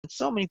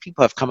so many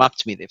people have come up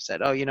to me. They've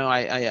said, oh,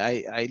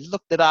 I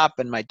looked it up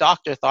and my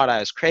doctor thought I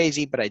was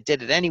crazy, but I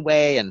did it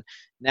anyway. And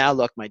now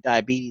look, my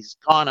diabetes is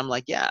gone. I'm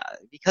like, yeah,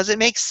 because it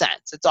makes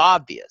sense. It's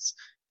obvious.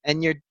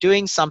 And you're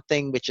doing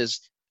something which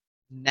is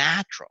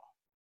natural.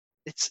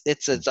 It's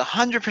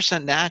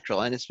 100%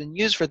 natural, and it's been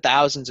used for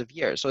thousands of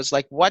years. So it's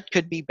like, what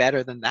could be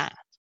better than that?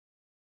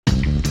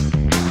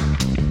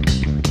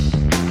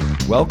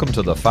 Welcome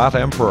to the Fat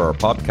Emperor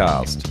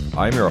podcast.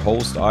 I'm your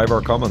host,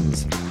 Ivor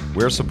Cummins.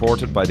 We're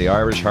supported by the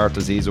Irish Heart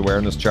Disease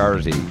Awareness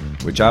Charity,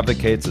 which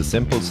advocates a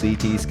simple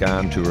CT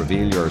scan to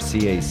reveal your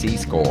CAC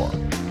score.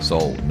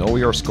 So, know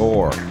your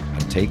score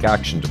and take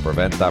action to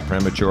prevent that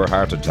premature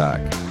heart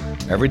attack.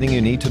 Everything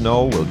you need to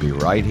know will be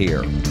right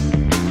here.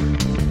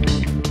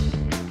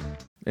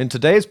 In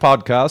today's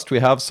podcast, we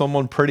have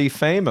someone pretty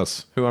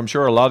famous, who I'm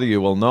sure a lot of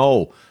you will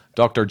know,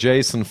 Dr.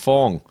 Jason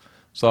Fung.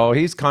 So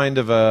he's kind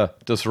of a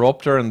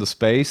disruptor in the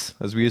space,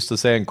 as we used to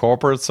say in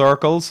corporate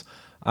circles.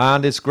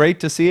 And it's great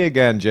to see you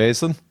again,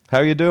 Jason. How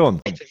are you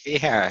doing? Great to be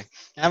here.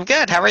 I'm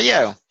good. How are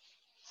you?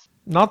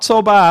 Not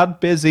so bad.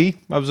 Busy.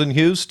 I was in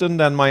Houston,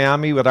 then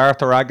Miami with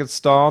Arthur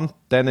Agatston,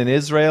 then in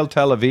Israel,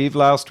 Tel Aviv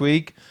last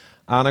week,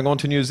 and I'm going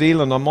to New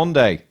Zealand on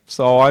Monday.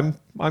 So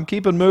I'm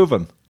keeping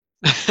moving.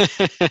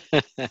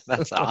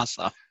 That's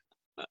awesome.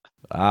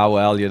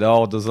 Well,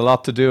 there's a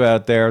lot to do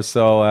out there,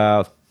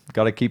 so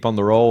got to keep on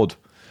the road.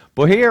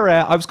 But here,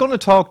 I was going to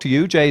talk to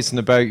you, Jason,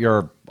 about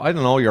your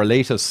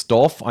latest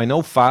stuff. I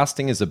know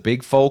fasting is a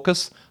big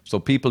focus, so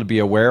people be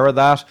aware of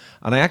that.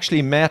 And I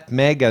actually met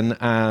Megan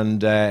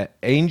and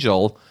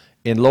Angel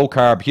in Low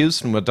Carb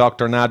Houston with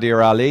Dr.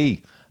 Nadir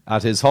Ali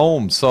at his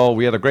home. So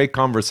we had a great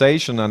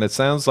conversation, and it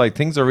sounds like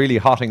things are really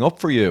hotting up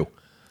for you.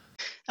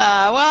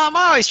 Well, I'm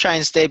always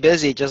trying to stay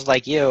busy, just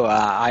like you,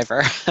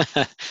 Ivor.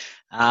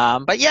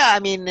 But yeah, I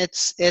mean,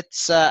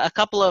 it's a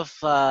couple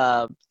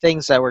of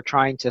things that we're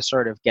trying to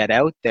sort of get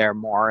out there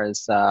more.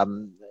 Is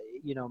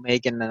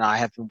Megan and I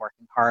have been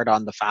working hard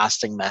on the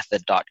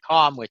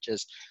fastingmethod.com, which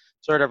is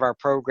sort of our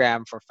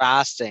program for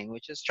fasting,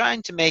 which is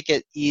trying to make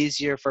it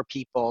easier for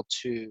people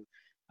to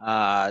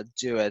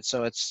do it.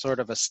 So it's sort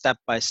of a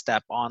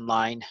step-by-step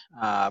online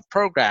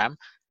program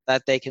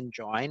that they can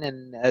join,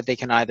 and they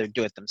can either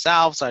do it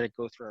themselves, either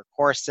go through our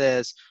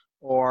courses,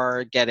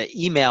 or get an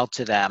email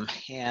to them.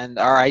 And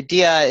our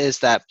idea is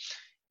that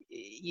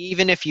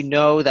even if you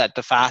know that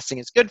the fasting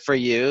is good for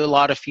you, a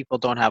lot of people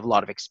don't have a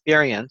lot of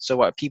experience. So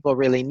what people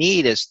really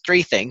need is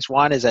three things.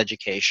 One is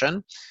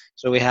education.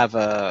 So we have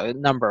a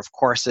number of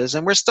courses,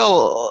 and we're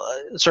still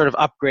sort of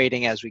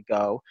upgrading as we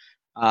go.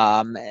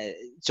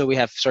 So we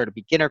have sort of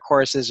beginner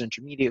courses,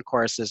 intermediate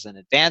courses, and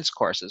advanced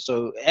courses.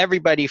 So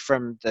everybody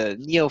from the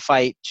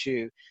neophyte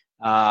to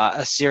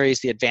a series,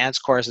 the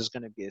advanced course is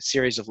going to be a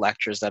series of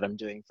lectures that I'm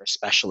doing for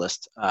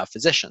specialist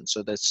physicians.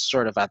 So that's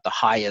sort of at the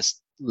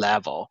highest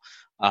level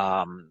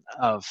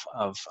of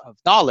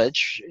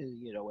knowledge,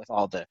 with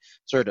all the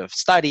sort of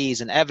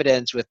studies and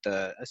evidence, with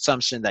the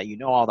assumption that you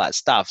know all that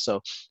stuff.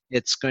 So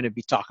it's going to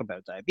be talking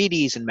about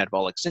diabetes and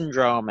metabolic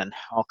syndrome and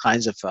all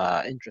kinds of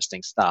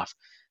interesting stuff.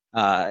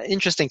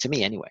 Interesting to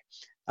me anyway.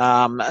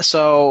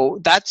 So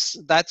that's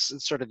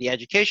sort of the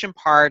education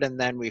part, and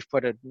then we've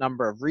put a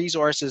number of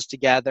resources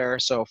together.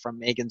 So from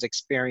Megan's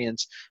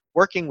experience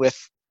working with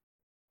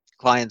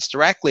clients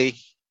directly,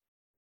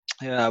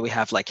 we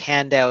have like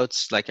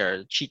handouts, like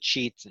our cheat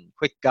sheets and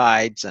quick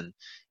guides and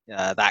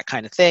that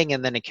kind of thing,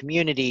 and then a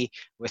community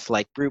with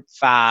like group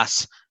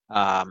fasts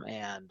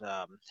and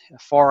a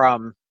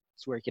forum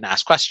where you can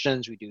ask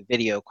questions. We do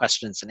video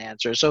questions and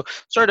answers. So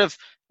sort of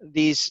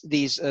these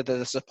the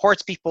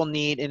supports people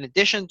need, in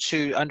addition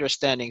to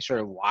understanding sort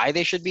of why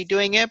they should be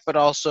doing it, but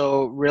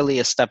also really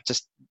a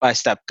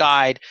step-by-step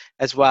guide,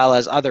 as well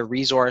as other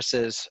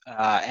resources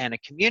and a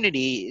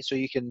community, so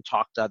you can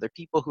talk to other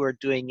people who are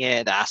doing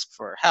it, ask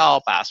for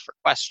help, ask for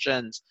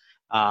questions,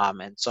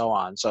 and so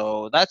on.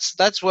 So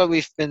that's what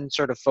we've been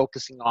sort of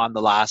focusing on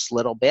the last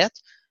little bit.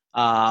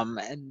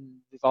 And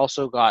we've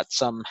also got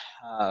some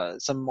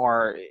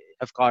more.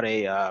 I've got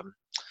a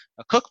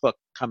cookbook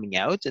coming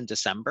out in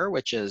December,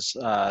 which is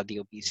the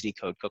Obesity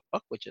Code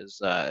Cookbook, which is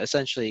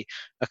essentially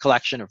a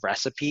collection of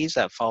recipes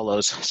that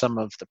follows some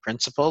of the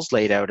principles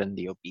laid out in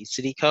the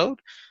Obesity Code.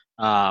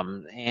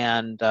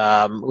 And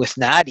with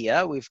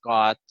Nadia, we've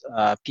got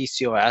a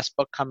PCOS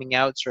book coming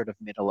out sort of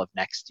middle of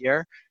next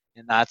year.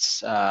 And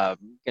that's going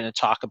to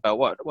talk about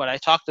what I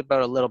talked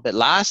about a little bit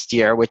last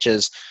year, which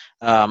is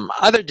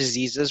other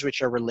diseases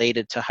which are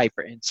related to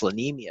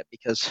hyperinsulinemia.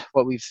 Because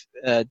what we've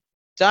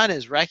done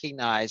is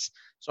recognize,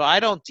 so I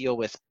don't deal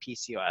with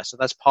PCOS, so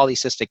that's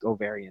polycystic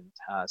ovarian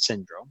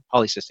syndrome,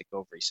 polycystic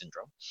ovary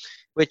syndrome,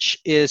 which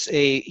is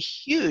a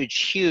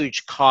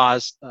huge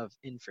cause of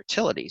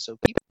infertility. So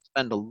people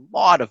spend a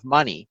lot of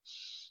money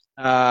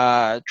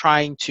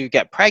trying to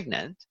get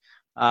pregnant,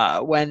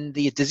 when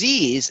the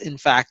disease, in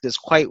fact, is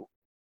quite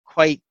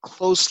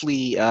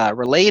closely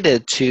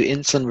related to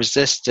insulin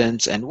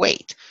resistance and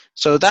weight.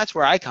 So that's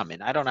where I come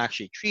in. I don't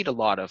actually treat a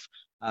lot of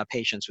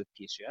patients with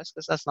PCOS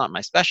because that's not my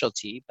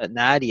specialty. But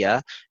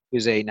Nadia,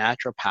 who's a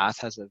naturopath,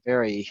 has a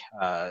very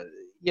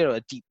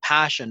a deep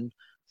passion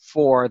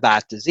for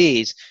that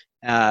disease.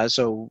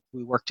 So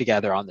we work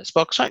together on this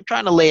book. So I'm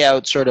trying to lay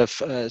out sort of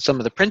some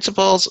of the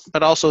principles,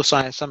 but also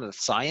some of the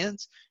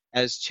science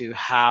as to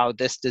how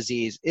this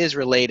disease is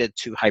related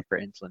to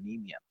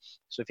hyperinsulinemia.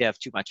 So if you have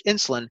too much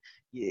insulin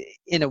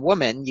in a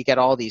woman, you get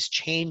all these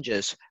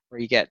changes where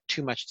you get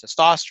too much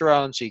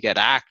testosterone, so you get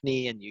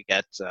acne and you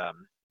get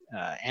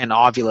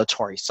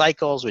anovulatory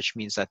cycles, which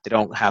means that they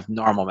don't have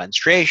normal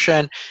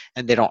menstruation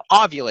and they don't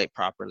ovulate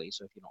properly.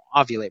 So if you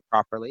don't ovulate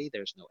properly,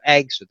 there's no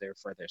egg, so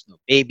therefore there's no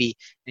baby,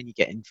 and you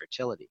get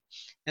infertility.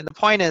 And the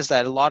point is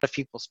that a lot of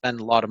people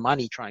spend a lot of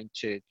money trying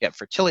to get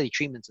fertility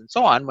treatments and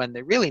so on when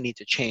they really need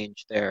to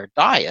change their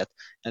diet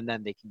and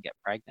then they can get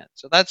pregnant.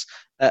 So that's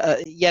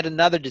yet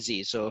another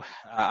disease. So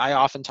I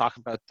often talk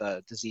about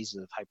the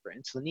diseases of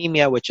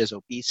hyperinsulinemia, which is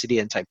obesity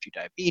and type 2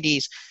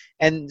 diabetes,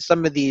 and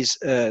some of these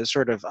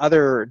sort of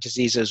other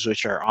diseases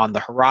which are on the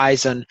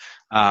horizon,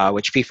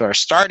 which people are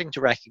starting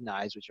to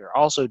recognize, which are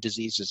also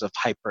diseases of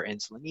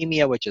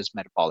hyperinsulinemia, which is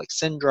metabolic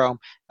syndrome,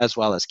 as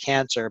well as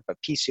cancer. But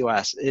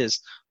PCOS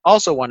is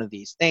also one of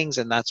these things,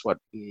 and that's what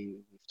we've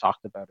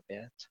talked about a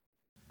bit.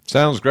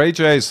 Sounds great,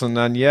 Jason.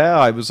 And yeah,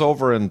 I was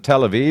over in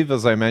Tel Aviv,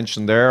 as I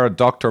mentioned there.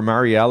 Dr.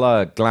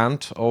 Mariella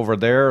Glant over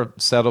there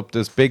set up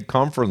this big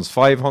conference,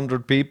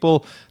 500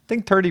 people, I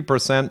think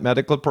 30%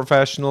 medical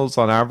professionals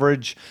on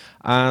average.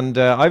 And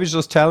I was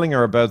just telling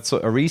her about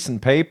a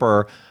recent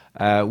paper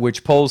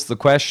which posed the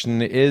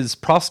question: is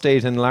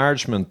prostate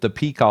enlargement the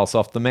PCOS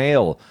of the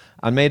male?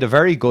 And made a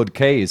very good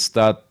case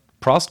that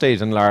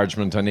prostate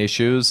enlargement and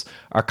issues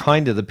are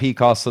kind of the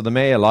PCOS of the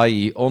male,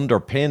 i.e.,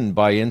 underpinned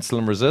by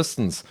insulin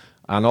resistance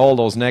and all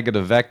those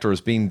negative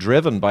vectors being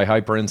driven by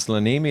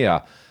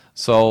hyperinsulinemia.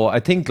 So I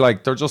think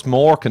like they're just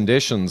more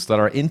conditions that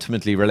are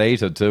intimately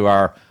related to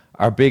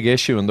our big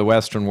issue in the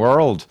Western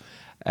world.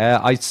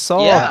 I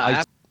saw, I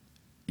Yeah,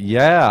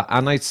 yeah,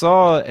 and I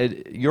saw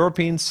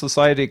European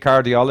Society of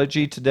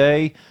Cardiology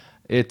today.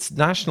 It's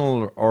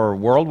National or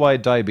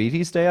Worldwide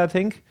Diabetes Day, I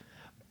think.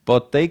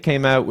 But they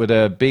came out with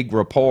a big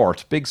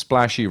report, big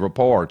splashy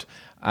report,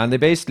 and they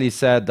basically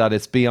said that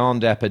it's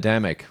beyond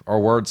epidemic,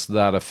 or words to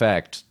that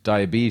effect,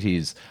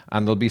 diabetes,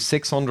 and there'll be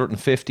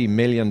 650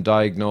 million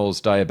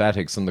diagnosed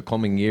diabetics in the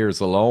coming years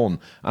alone.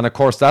 And of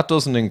course, that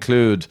doesn't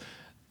include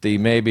the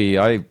maybe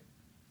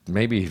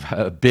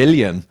a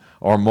billion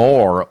or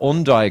more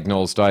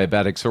undiagnosed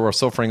diabetics who are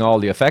suffering all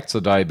the effects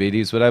of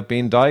diabetes without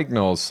being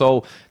diagnosed.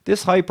 So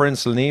this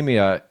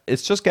hyperinsulinemia,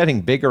 it's just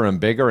getting bigger and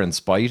bigger in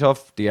spite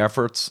of the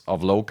efforts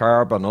of low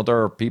carb and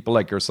other people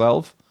like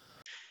yourself.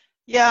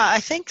 yeah, I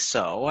think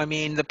so. I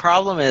mean, the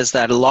problem is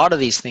that a lot of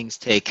these things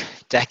take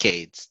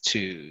decades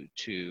to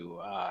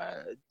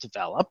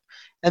develop,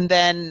 and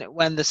then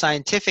when the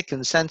scientific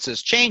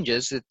consensus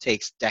changes, it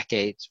takes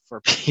decades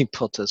for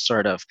people to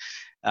sort of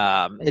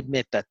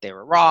admit that they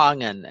were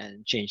wrong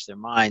and change their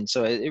mind.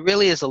 So it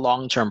really is a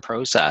long-term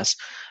process.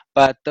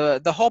 But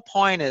the whole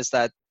point is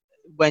that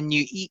when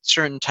you eat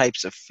certain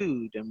types of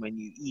food and when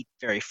you eat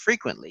very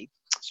frequently,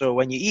 so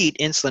when you eat,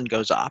 insulin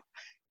goes up.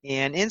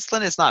 And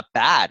insulin is not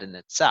bad in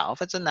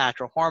itself, it's a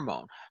natural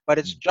hormone, but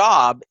its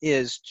job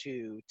is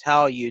to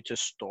tell you to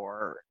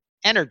store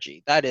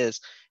energy. That is,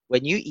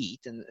 when you eat,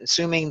 and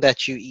assuming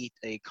that you eat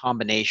a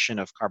combination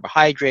of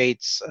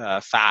carbohydrates,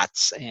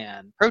 fats,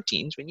 and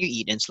proteins, when you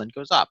eat, insulin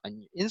goes up.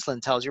 And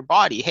insulin tells your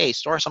body, hey,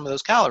 store some of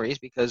those calories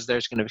because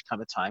there's going to come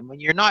a time when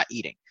you're not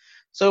eating.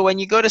 So when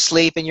you go to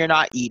sleep and you're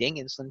not eating,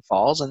 insulin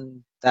falls,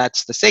 and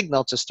that's the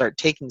signal to start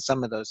taking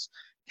some of those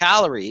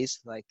calories,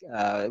 like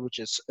which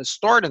is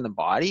stored in the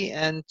body,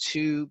 and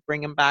to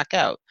bring them back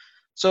out.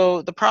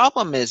 So the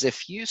problem is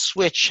if you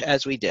switch,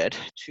 as we did,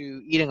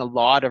 to eating a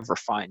lot of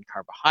refined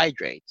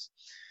carbohydrates,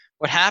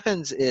 what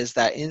happens is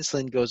that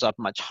insulin goes up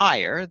much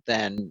higher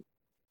than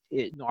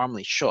it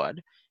normally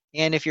should.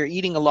 And if you're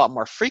eating a lot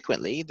more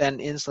frequently, then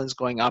insulin's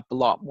going up a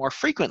lot more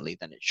frequently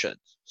than it should.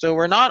 So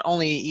we're not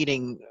only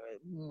eating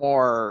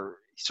more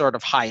sort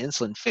of high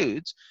insulin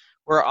foods,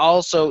 we're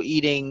also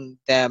eating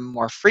them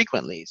more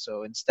frequently.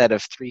 So instead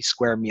of 3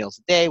 square meals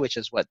a day, which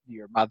is what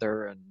your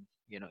mother and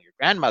your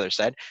grandmother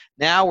said,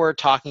 now we're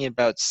talking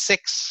about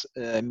 6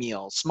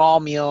 meals, small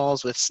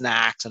meals with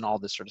snacks and all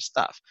this sort of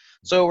stuff.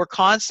 So we're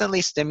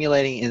constantly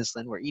stimulating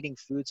insulin. We're eating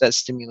foods that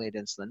stimulate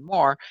insulin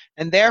more,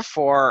 and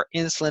therefore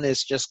insulin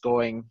is just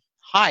going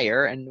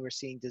higher, and we're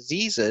seeing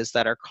diseases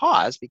that are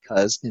caused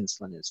because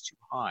insulin is too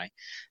high.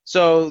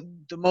 So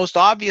the most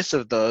obvious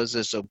of those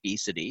is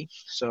obesity.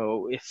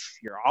 So if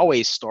you're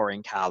always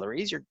storing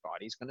calories, your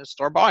body's going to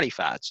store body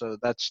fat. So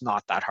that's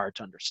not that hard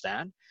to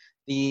understand.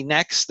 The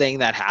next thing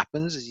that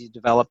happens is you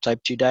develop type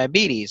 2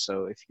 diabetes.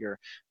 So if you're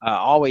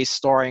always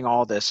storing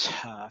all this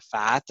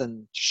fat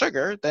and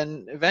sugar,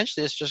 then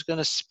eventually it's just going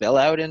to spill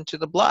out into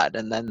the blood.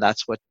 And then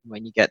that's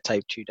when you get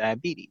type 2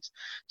 diabetes.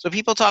 So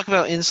people talk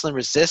about insulin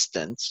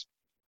resistance,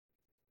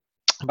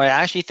 but I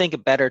actually think a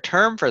better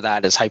term for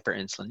that is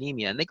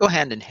hyperinsulinemia, and they go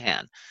hand in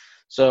hand.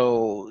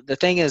 So the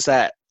thing is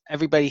that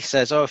everybody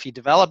says, oh, if you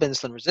develop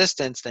insulin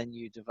resistance, then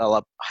you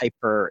develop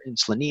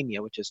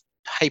hyperinsulinemia, which is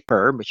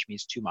hyper, which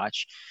means too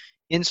much,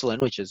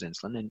 insulin, which is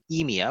insulin, and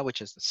emia,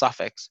 which is the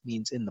suffix,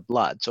 means in the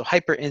blood. So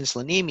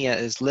hyperinsulinemia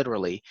is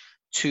literally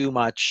too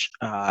much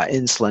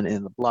insulin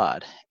in the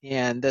blood.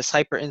 And this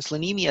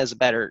hyperinsulinemia is a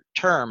better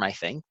term, I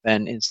think,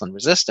 than insulin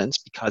resistance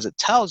because it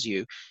tells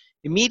you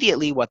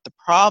immediately what the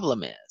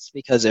problem is.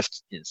 Because if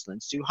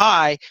insulin's too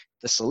high,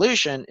 the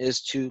solution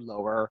is to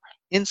lower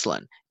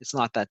insulin. It's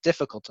not that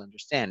difficult to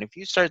understand. If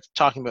you start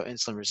talking about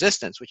insulin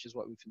resistance, which is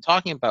what we've been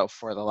talking about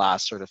for the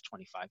last sort of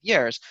 25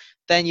 years,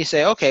 then you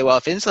say, okay, well,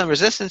 if insulin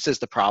resistance is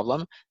the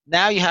problem,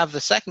 now you have the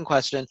second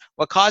question,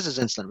 what causes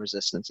insulin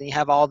resistance? And you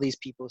have all these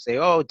people say,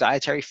 oh,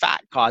 dietary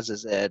fat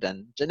causes it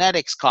and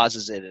genetics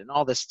causes it and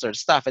all this sort of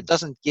stuff. It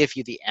doesn't give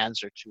you the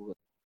answer to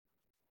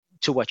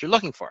what you're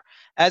looking for,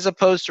 as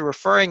opposed to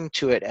referring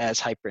to it as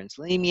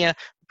hyperinsulinemia.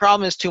 The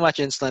problem is too much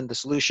insulin. The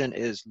solution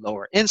is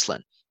lower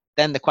insulin.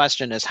 Then the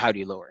question is, how do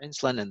you lower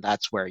insulin? And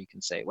that's where you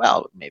can say,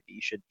 well, maybe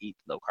you should eat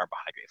low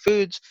carbohydrate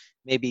foods.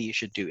 Maybe you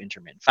should do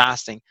intermittent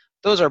fasting.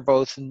 Those are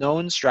both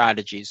known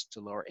strategies to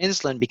lower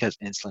insulin because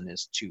insulin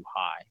is too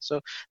high. So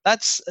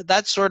that's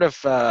sort of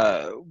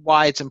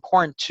why it's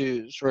important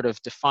to sort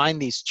of define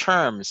these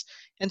terms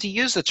and to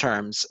use the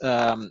terms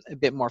a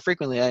bit more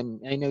frequently. I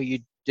know you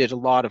did a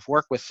lot of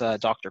work with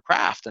Dr.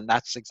 Kraft, and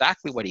that's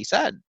exactly what he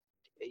said.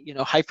 You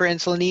know,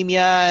 hyperinsulinemia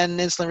and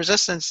insulin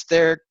resistance,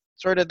 they're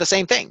sort of the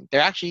same thing.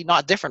 They're actually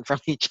not different from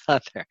each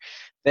other.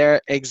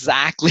 They're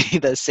exactly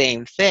the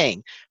same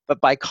thing.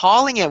 But by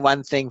calling it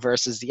one thing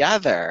versus the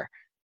other,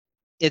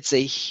 it's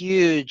a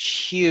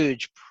huge,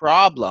 huge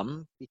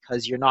problem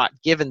because you're not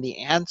given the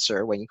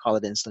answer when you call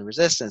it insulin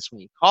resistance.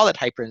 When you call it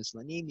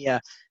hyperinsulinemia,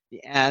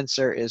 the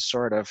answer is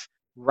sort of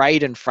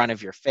right in front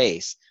of your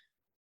face.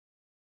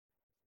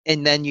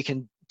 And then you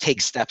can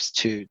take steps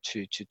to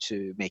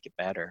make it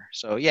better.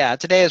 So yeah,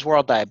 today is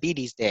World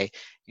Diabetes Day,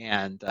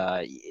 and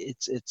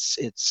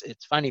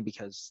it's funny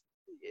because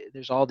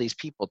there's all these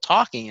people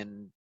talking,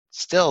 and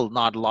still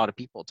not a lot of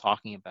people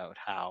talking about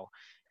how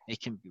it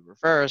can be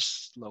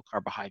reversed, low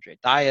carbohydrate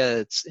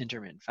diets,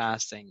 intermittent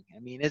fasting. I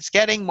mean, it's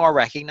getting more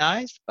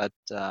recognized, but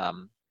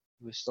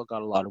we've still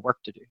got a lot of work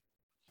to do.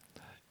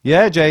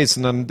 Yeah,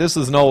 Jason, and this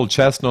is an old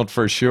chestnut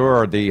for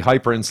sure, the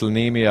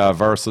hyperinsulinemia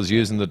versus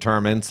using the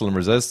term insulin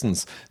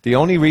resistance. The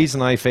only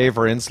reason I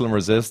favor insulin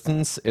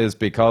resistance is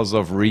because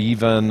of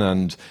Reven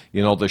and,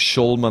 the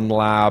Schulman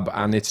lab,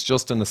 and it's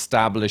just an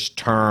established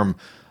term,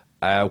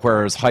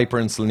 whereas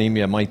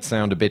hyperinsulinemia might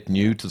sound a bit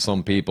new to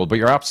some people. But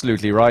you're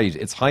absolutely right.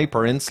 It's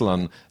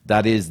hyperinsulin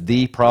that is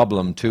the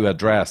problem to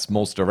address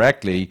most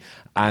directly,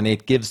 and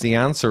it gives the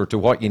answer to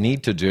what you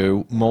need to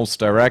do most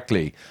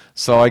directly.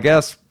 So I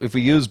guess if we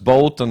use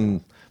both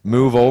and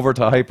move over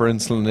to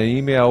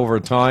hyperinsulinemia over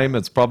time,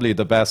 it's probably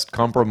the best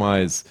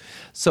compromise.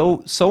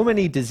 So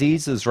many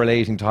diseases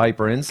relating to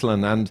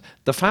hyperinsulin, and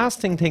the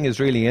fasting thing is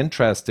really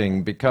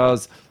interesting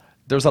because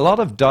there's a lot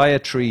of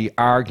dietary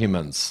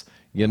arguments.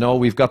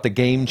 We've got the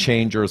Game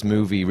Changers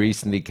movie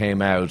recently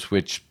came out,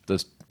 which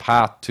the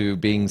path to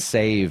being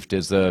saved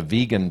is a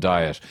vegan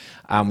diet.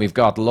 And we've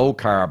got low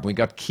carb, we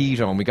got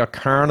keto, and we got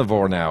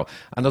carnivore now.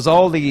 And there's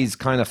all these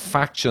kind of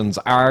factions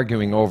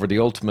arguing over the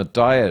ultimate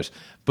diet.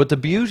 But the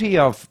beauty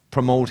of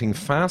promoting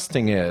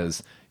fasting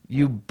is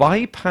you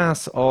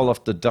bypass all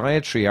of the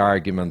dietary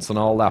arguments and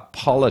all that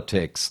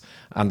politics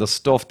and the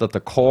stuff that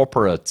the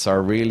corporates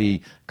are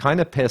really kind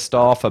of pissed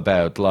off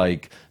about,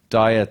 like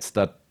diets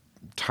that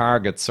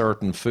target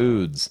certain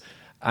foods,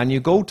 and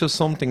you go to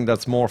something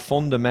that's more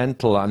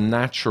fundamental and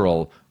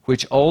natural,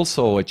 which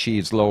also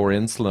achieves lower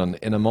insulin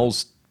in a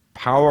most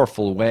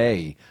powerful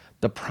way,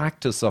 the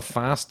practice of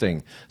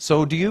fasting.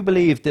 So do you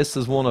believe this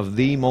is one of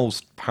the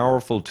most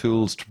powerful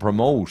tools to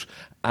promote?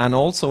 And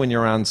also in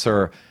your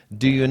answer,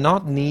 do you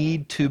not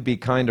need to be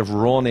kind of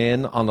run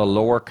in on a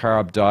lower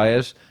carb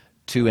diet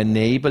to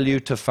enable you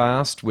to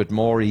fast with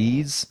more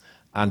ease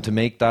and to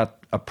make that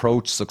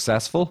approach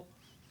successful?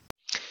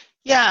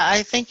 Yeah,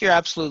 I think you're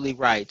absolutely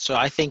right. So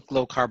I think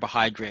low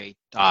carbohydrate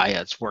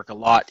diets work a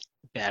lot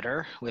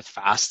better with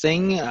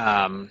fasting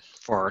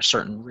for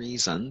certain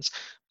reasons,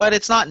 but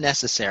it's not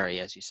necessary,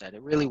 as you said.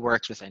 It really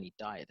works with any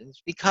diet. And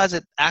it's because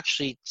it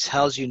actually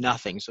tells you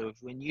nothing. So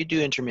when you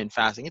do intermittent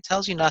fasting, it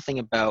tells you nothing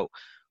about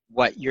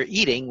what you're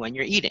eating when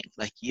you're eating.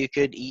 Like you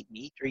could eat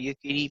meat or you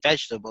could eat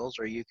vegetables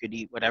or you could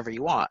eat whatever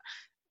you want.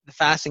 The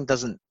fasting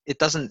doesn't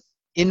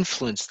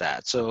influence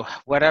that. So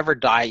whatever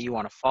diet you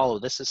want to follow,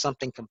 this is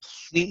something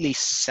completely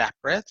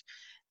separate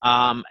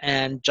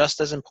and just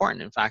as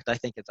important. In fact, I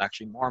think it's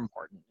actually more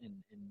important in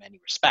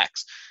many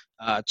respects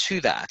to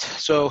that.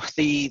 So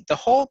the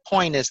whole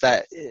point is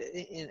that,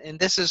 and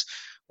this is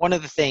one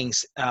of the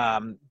things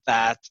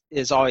that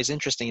is always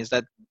interesting, is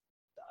that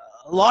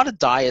a lot of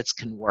diets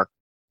can work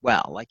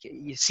well. Like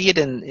you see it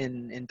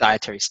in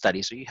dietary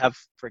studies. So you have,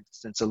 for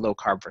instance, a low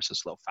carb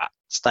versus low fat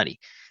study.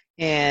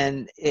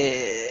 And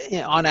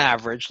on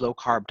average, low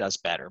carb does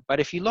better. But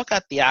if you look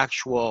at the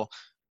actual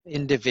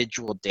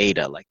individual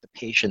data, like the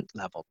patient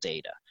level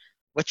data,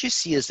 what you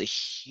see is a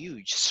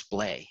huge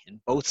splay in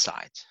both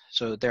sides.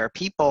 So there are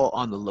people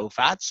on the low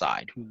fat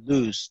side who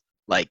lose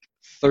like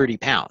 30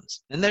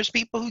 pounds. And there's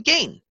people who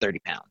gain 30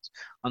 pounds.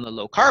 On the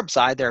low carb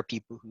side, there are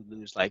people who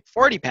lose like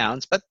 40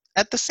 pounds, but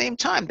at the same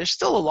time, there's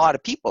still a lot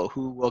of people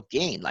who will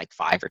gain like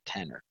 5 or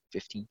 10 or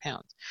 15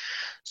 pounds.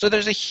 So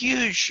there's a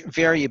huge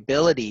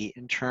variability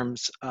in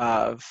terms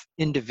of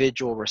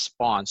individual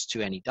response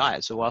to any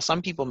diet. So while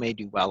some people may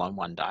do well on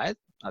one diet,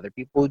 other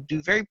people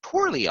do very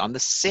poorly on the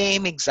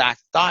same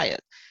exact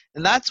diet.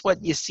 And that's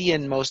what you see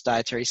in most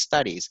dietary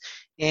studies.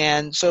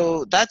 And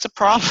so that's a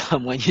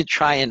problem when you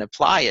try and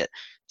apply it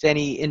to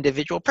any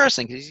individual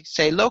person, because you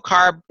say low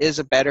carb is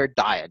a better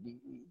diet.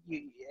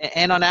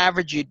 And on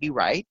average, you'd be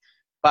right.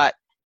 But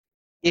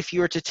if you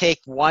were to take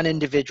one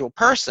individual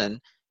person,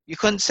 you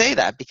couldn't say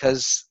that,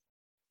 because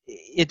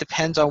it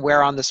depends on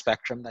where on the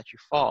spectrum that you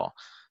fall.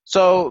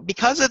 So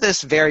because of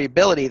this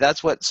variability,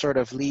 that's what sort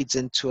of leads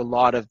into a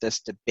lot of this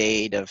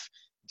debate of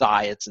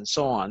diets and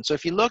so on. So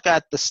if you look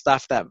at the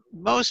stuff that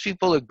most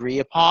people agree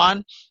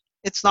upon,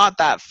 it's not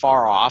that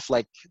far off.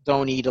 Like,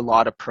 don't eat a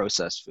lot of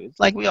processed foods.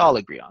 Like, we all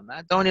agree on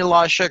that. Don't eat a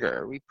lot of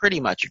sugar. We pretty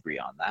much agree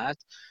on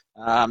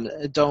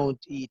that. Don't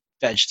eat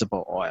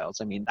vegetable oils.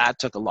 I mean, that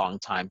took a long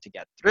time to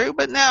get through,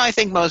 but now I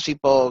think most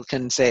people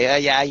can say,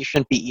 yeah, you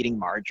shouldn't be eating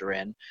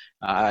margarine,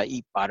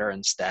 eat butter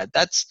instead.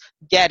 That's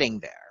getting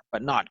there,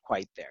 but not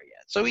quite there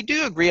yet. So we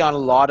do agree on a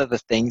lot of the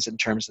things in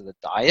terms of the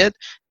diet,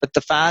 but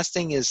the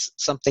fasting is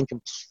something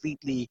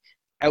completely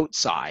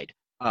outside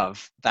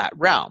of that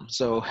realm.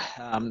 So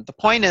the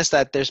point is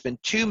that there's been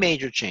two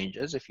major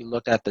changes. If you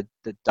look at the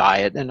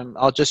diet, and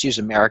I'll just use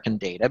American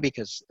data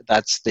because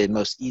that's the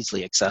most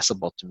easily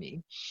accessible to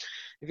me.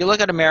 If you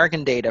look at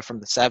American data from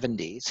the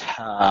 70s,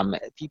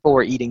 people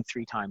were eating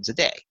 3 times a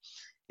day.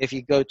 If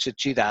you go to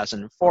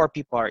 2004,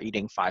 people are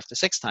eating 5 to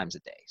 6 times a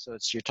day. So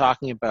you're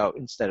talking about,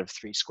 instead of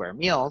 3 square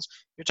meals,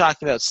 you're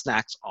talking about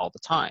snacks all the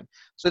time.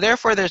 So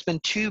therefore, there's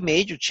been two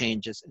major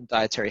changes in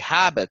dietary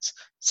habits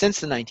since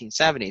the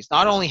 1970s.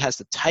 Not only has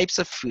the types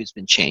of foods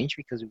been changed,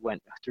 because we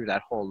went through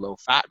that whole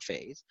low-fat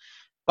phase,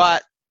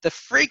 but the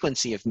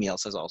frequency of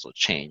meals has also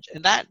changed.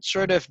 And that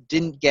sort of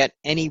didn't get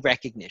any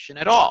recognition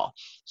at all.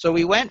 So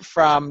we went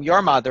from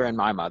your mother and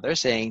my mother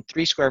saying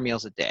 3 square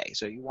meals a day.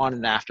 So you want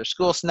an after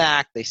school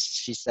snack?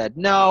 She said,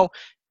 no,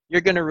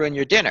 you're going to ruin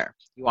your dinner.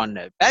 You want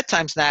a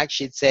bedtime snack?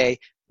 She'd say,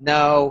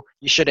 no,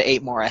 you should have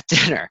ate more at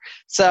dinner.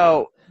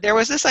 So there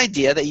was this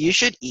idea that you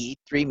should eat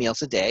 3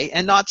 meals a day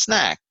and not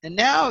snack. And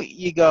now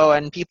you go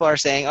and people are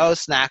saying, oh,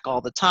 snack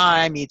all the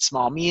time, eat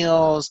small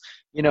meals,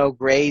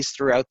 graze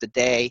throughout the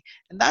day.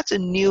 And that's a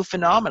new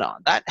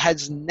phenomenon. That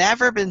has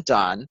never been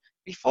done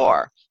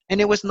before.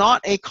 And it was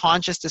not a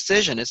conscious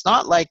decision. It's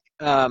not like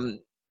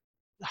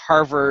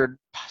Harvard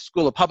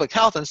School of Public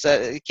Health and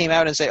it came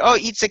out and said, oh,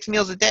 eat 6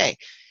 meals a day.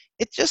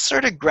 It just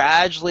sort of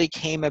gradually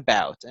came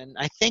about. And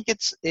I think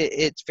it's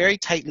very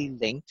tightly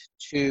linked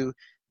to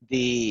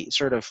the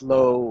sort of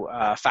low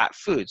fat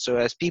food. So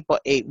as people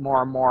ate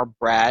more and more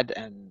bread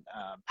and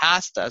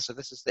pasta, so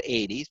this is the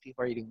 80s,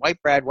 people are eating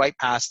white bread, white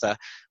pasta,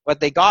 what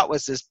they got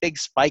was this big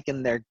spike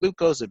in their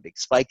glucose, a big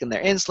spike in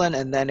their insulin,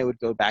 and then it would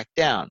go back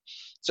down.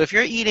 So if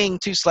you're eating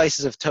 2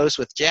 slices of toast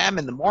with jam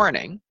in the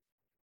morning,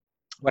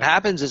 what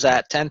happens is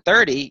at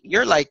 10:30,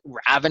 you're like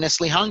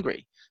ravenously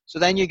hungry. So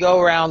then you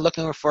go around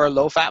looking for a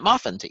low-fat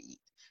muffin to eat.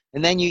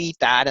 And then you eat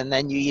that, and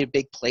then you eat a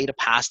big plate of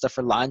pasta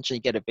for lunch, and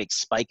you get a big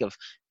spike of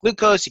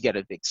glucose, you get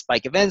a big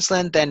spike of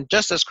insulin, then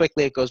just as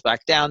quickly it goes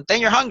back down, then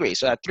you're hungry.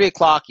 So at 3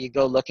 o'clock, you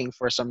go looking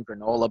for some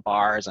granola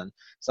bars and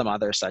some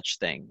other such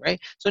thing, right?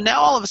 So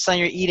now all of a sudden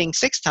you're eating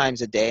 6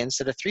 times a day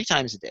instead of 3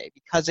 times a day,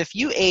 because if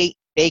you ate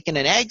bacon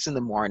and eggs in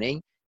the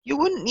morning, you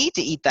wouldn't need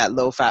to eat that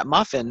low-fat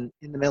muffin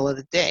in the middle of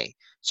the day.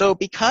 So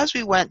because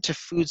we went to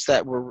foods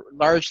that were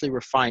largely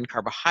refined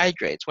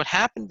carbohydrates, what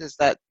happened is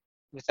that,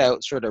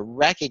 without sort of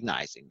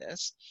recognizing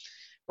this,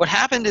 what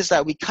happened is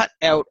that we cut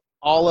out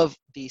all of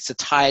the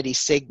satiety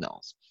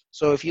signals.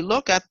 So if you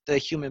look at the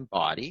human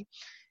body,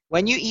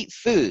 when you eat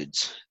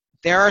foods,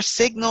 there are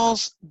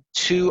signals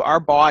to our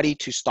body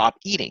to stop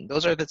eating.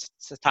 Those are the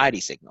satiety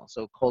signals.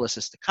 So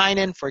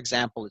cholecystokinin, for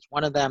example, is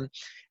one of them,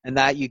 and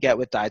that you get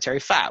with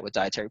dietary fat. With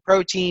dietary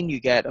protein, you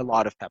get a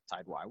lot of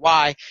peptide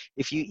YY.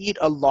 If you eat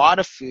a lot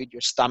of food,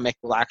 your stomach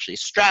will actually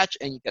stretch,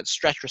 and you get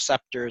stretch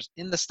receptors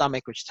in the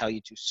stomach which tell you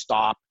to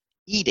stop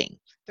eating.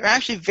 They're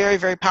actually very,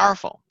 very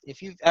powerful.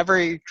 If you've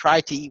ever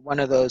tried to eat one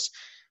of those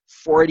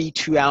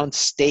 42-ounce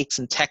steaks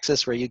in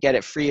Texas where you get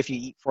it free if you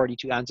eat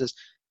 42 ounces,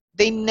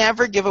 they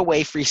never give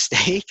away free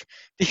steak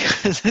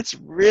because it's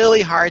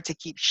really hard to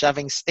keep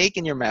shoving steak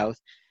in your mouth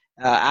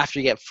after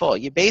you get full.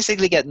 You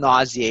basically get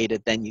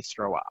nauseated, then you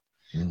throw up.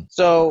 Mm.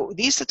 So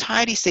these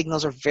satiety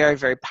signals are very,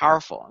 very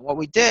powerful. And what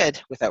we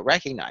did, without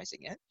recognizing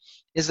it,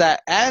 is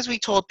that as we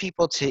told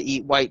people to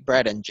eat white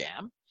bread and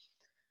jam,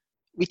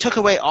 we took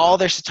away all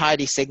their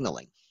satiety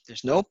signaling.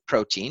 There's no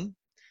protein.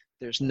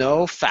 There's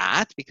no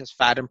fat, because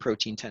fat and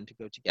protein tend to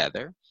go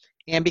together.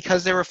 And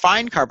because they're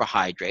refined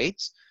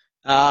carbohydrates,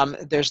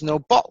 there's no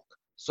bulk.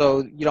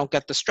 So you don't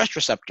get the stretch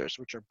receptors,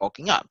 which are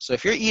bulking up. So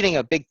if you're eating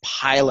a big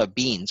pile of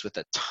beans with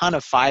a ton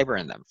of fiber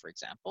in them, for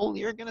example,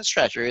 you're going to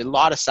stretch. Or a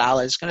lot of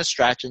salad is going to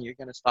stretch, and you're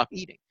going to stop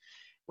eating.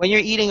 When you're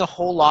eating a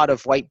whole lot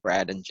of white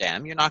bread and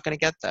jam, you're not going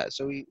to get that.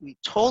 So we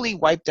totally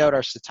wiped out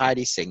our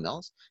satiety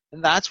signals,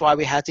 and that's why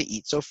we had to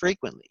eat so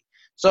frequently.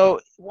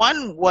 So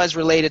one was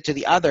related to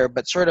the other,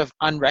 but sort of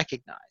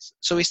unrecognized.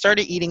 So we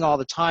started eating all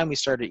the time. We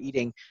started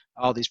eating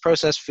all these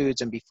processed foods,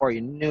 and before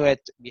you knew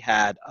it, we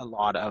had a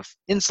lot of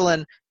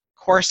insulin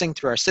coursing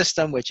through our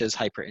system, which is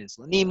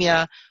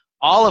hyperinsulinemia,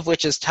 all of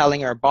which is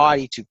telling our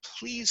body to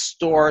please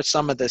store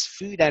some of this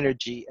food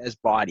energy as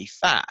body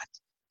fat.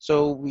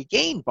 So we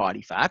gained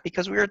body fat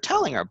because we were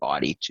telling our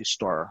body to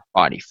store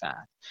body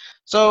fat.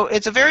 So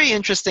it's a very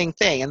interesting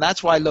thing, and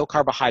that's why low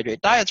carbohydrate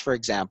diets, for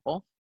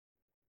example,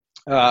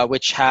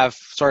 which have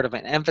sort of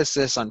an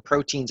emphasis on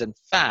proteins and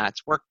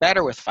fats, work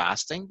better with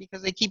fasting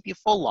because they keep you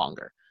full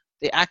longer.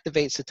 They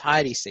activate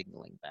satiety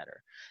signaling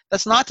better.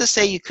 That's not to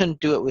say you couldn't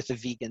do it with a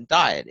vegan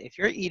diet. If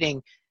you're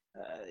eating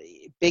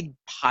big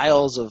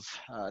piles of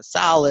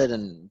salad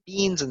and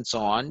beans and so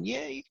on,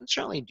 yeah, you can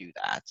certainly do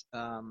that.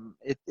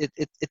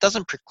 It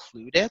doesn't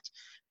preclude it,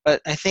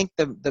 but I think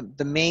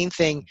the main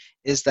thing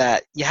is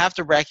that you have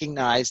to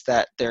recognize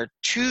that there are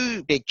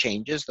two big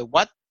changes: the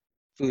what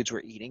foods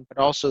we're eating, but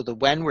also the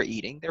when we're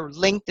eating. They're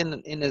linked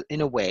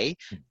in a way,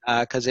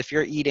 because if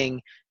you're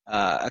eating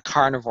a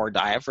carnivore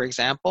diet, for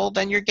example,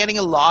 then you're getting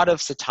a lot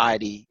of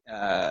satiety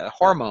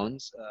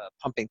hormones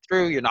pumping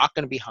through. You're not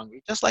going to be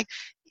hungry, just like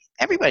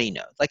everybody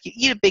knows. Like you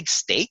eat a big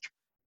steak,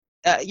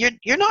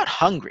 you're not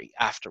hungry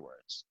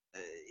afterwards.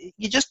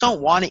 You just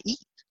don't want to eat.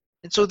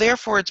 And so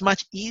therefore it's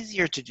much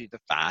easier to do the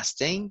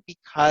fasting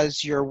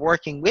because you're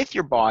working with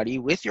your body,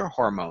 with your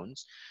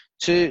hormones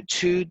to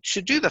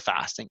do the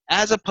fasting,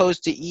 as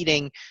opposed to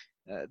eating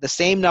the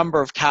same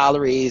number of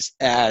calories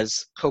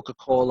as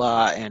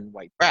Coca-Cola and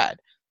white bread.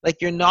 Like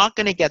you're not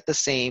going to get the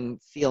same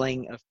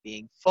feeling of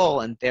being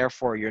full, and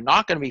therefore you're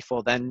not going to be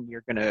full. Then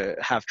you're going to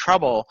have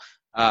trouble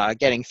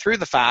getting through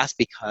the fast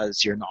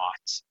because you're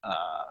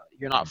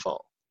not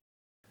full.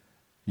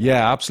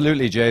 Yeah,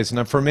 absolutely, Jason.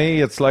 And for me,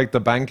 it's like the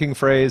banking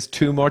phrase,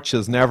 too much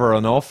is never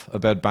enough,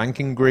 about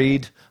banking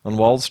greed on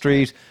Wall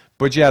Street.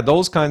 But yeah,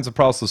 those kinds of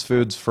processed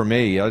foods for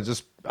me, I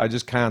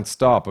just can't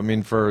stop. I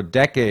mean, for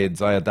decades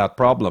I had that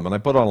problem and I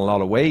put on a lot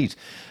of weight.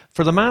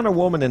 For the man or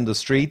woman in the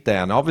street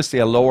then, obviously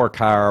a lower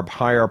carb,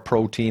 higher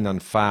protein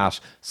and fat,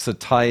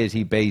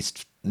 satiety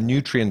based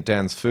nutrient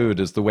dense food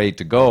is the way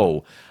to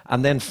go.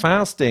 And then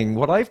fasting,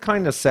 what I've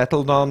kind of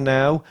settled on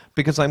now,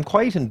 because I'm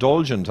quite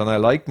indulgent and I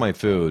like my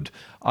food,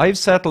 I've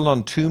settled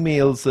on 2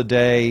 meals a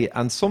day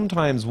and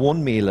sometimes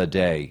 1 meal a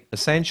day,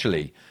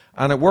 essentially.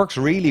 And it works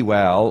really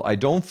well. I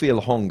don't feel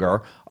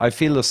hunger. I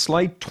feel a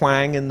slight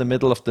twang in the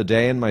middle of the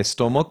day in my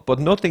stomach, but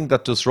nothing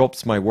that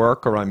disrupts my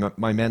work or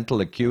my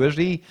mental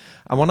acuity.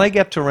 And when I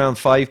get to around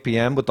 5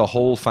 p.m. with the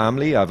whole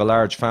family, I have a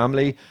large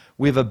family,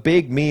 we have a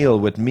big meal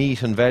with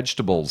meat and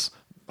vegetables,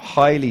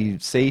 highly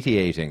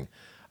satiating.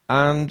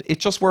 And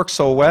it just works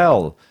so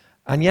well.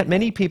 And yet,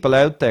 many people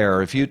out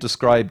there, if you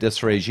describe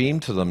this regime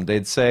to them,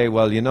 they'd say,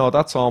 well,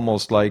 that's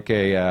almost like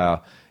a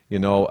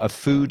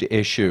food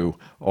issue,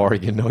 or,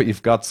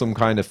 you've got some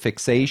kind of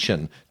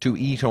fixation to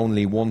eat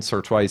only once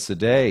or twice a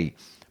day.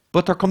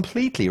 But they're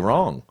completely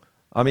wrong.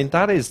 I mean,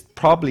 that is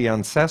probably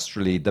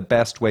ancestrally the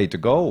best way to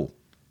go.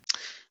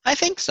 I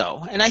think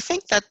so. And I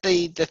think that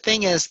the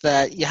thing is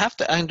that you have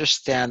to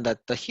understand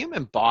that the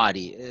human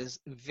body is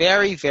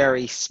very,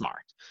 very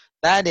smart.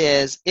 That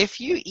is, if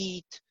you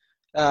eat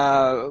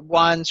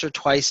once or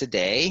twice a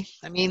day,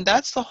 I mean,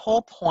 that's the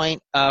whole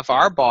point of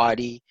our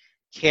body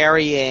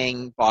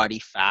carrying body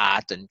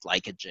fat and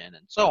glycogen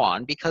and so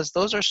on, because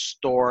those are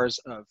stores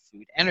of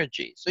food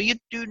energy. So you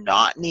do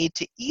not need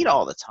to eat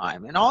all the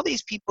time. And all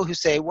these people who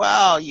say,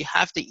 well, you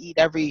have to eat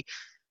every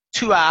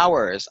 2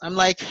 hours. I'm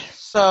like,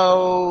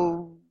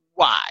 so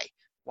why?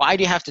 Why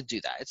do you have to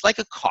do that? It's like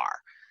a car.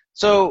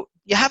 So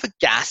you have a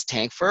gas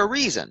tank for a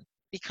reason,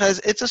 because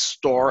it's a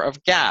store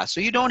of gas.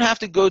 So you don't have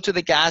to go to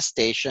the gas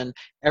station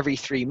every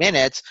 3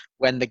 minutes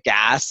when the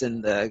gas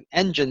in the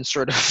engine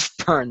sort of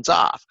burns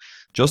off.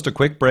 Just a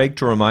quick break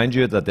to remind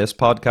you that this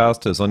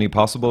podcast is only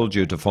possible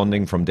due to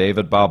funding from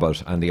David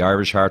Bobbitt and the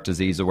Irish Heart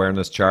Disease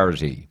Awareness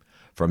Charity.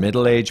 For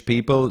middle-aged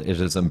people, it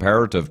is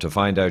imperative to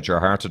find out your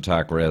heart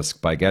attack risk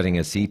by getting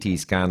a CT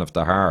scan of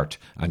the heart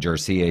and your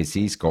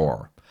CAC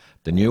score.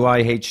 The new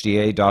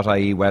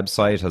ihda.ie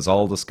website has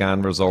all the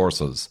scan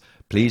resources.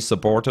 Please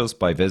support us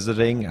by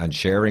visiting and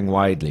sharing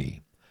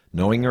widely.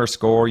 Knowing your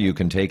score, you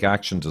can take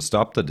action to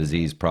stop the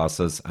disease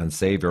process and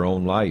save your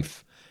own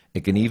life.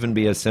 It can even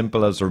be as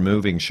simple as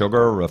removing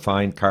sugar,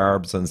 refined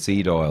carbs and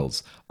seed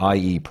oils,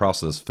 i.e.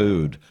 processed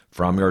food,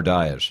 from your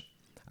diet.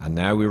 And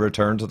now we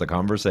return to the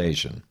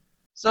conversation.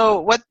 So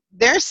what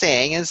they're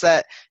saying is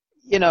that,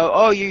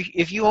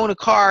 if you own a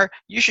car,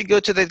 you should go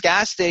to the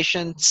gas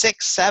station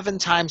 6-7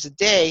 times a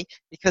day,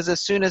 because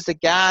as soon as the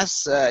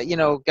gas,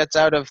 gets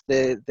out of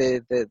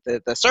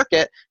the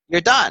circuit, you're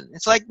done.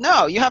 It's like,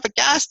 no, you have a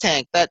gas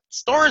tank that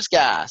stores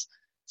gas.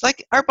 It's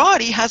like our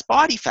body has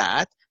body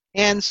fat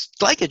and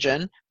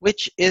glycogen,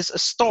 which is a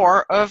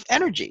store of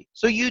energy.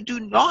 So you do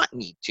not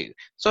need to.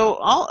 So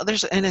I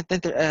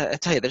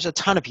tell you, there's a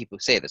ton of people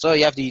who say this. Oh,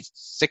 you have to eat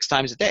 6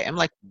 times a day. I'm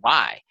like,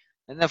 why?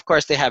 And of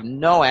course, they have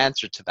no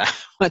answer to that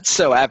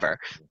whatsoever.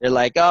 They're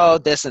like, oh,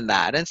 this and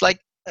that. And it's like,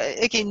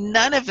 okay,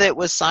 none of it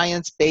was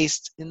science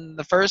based in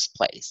the first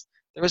place.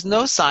 There was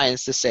no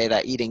science to say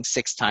that eating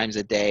 6 times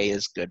a day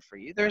is good for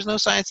you. There's no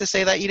science to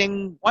say that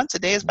eating once a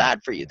day is bad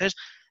for you.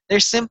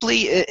 There's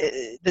simply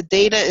the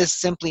data is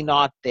simply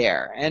not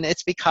there, and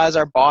it's because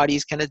our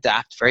bodies can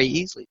adapt very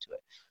easily to it.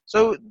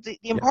 So the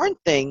Yeah. important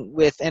thing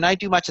with, and I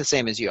do much the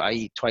same as you. I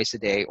eat twice a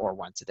day or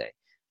once a day.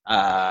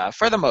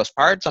 For the most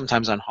part,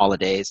 sometimes on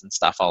holidays and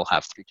stuff, I'll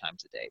have 3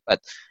 times a day. But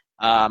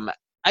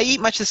I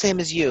eat much the same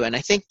as you, and I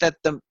think that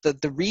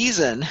the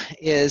reason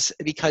is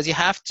because you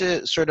have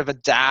to sort of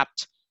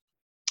adapt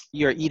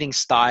your eating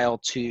style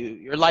to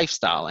your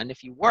lifestyle. And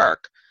if you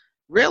work,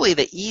 really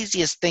the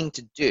easiest thing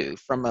to do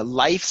from a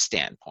life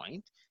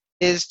standpoint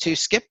is to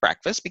skip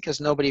breakfast,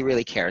 because nobody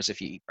really cares if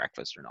you eat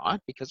breakfast or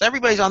not, because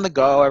everybody's on the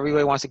go,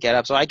 everybody wants to get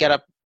up. So I get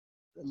up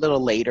a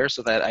little later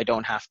so that I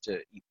don't have to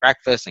eat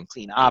breakfast and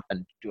clean up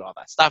and do all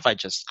that stuff. I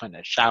just kind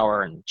of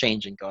shower and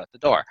change and go out the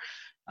door.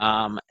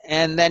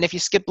 And then if you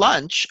skip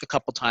lunch a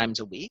couple times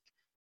a week,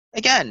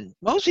 again,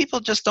 most people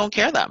just don't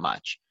care that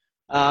much.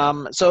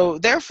 So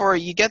therefore,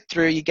 you get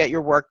through, you get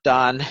your work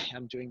done.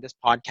 I'm doing this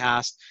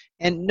podcast,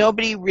 and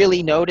nobody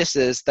really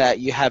notices that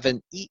you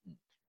haven't eaten.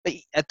 But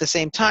at the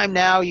same time,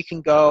 now you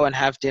can go and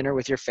have dinner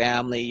with your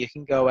family. You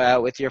can go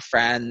out with your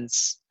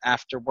friends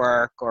after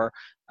work, or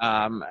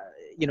um,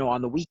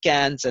 on the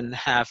weekends, and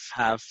have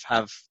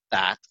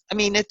that. I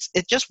mean,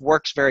 it just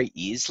works very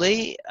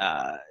easily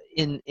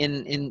in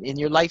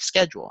your life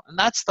schedule, and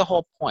that's the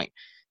whole point,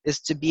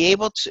 is to be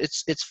able to,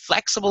 it's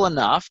flexible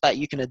enough that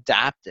you can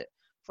adapt it.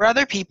 For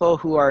other people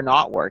who are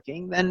not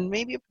working, then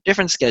maybe a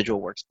different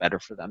schedule works better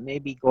for them.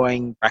 Maybe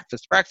going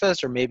breakfast to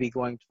breakfast, or maybe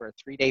going for a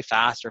 3-day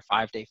fast or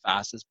 5-day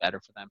fast is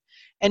better for them.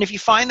 And if you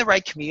find the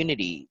right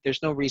community,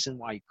 there's no reason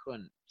why you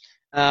couldn't.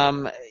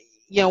 um,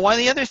 One of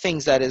the other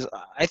things that is,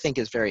 I think,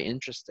 is very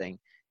interesting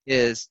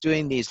is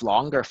doing these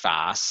longer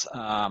fasts.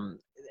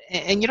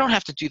 And you don't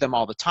have to do them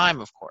all the time,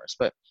 of course,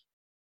 but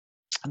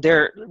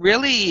they're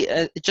really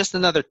just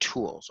another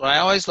tool. So I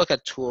always look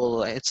at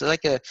tool. It's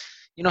like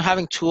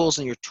having tools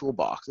in your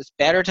toolbox. It's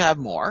better to have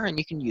more, and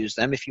you can use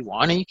them if you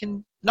want, and you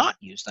can not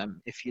use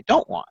them if you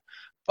don't want.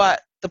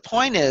 But the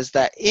point is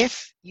that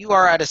if you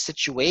are at a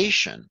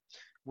situation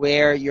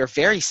where you're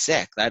very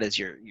sick, that is,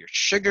 your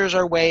sugars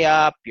are way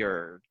up,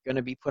 you're going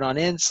to be put on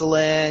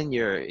insulin,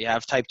 you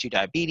have type 2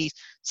 diabetes,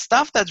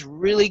 stuff that's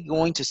really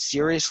going to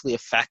seriously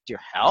affect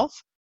your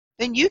health,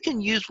 then you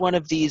can use one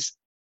of these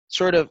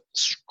sort of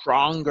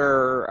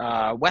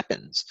stronger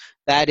weapons.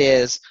 That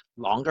is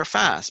longer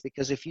fast,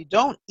 because if you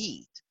don't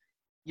eat,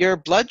 your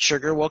blood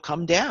sugar will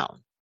come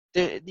down.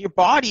 Your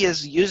body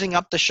is using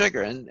up the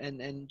sugar.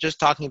 And just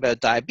talking about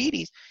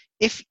diabetes,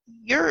 if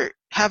you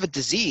have a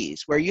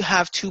disease where you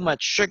have too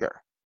much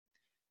sugar,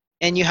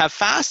 and you have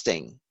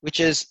fasting, which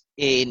is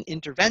an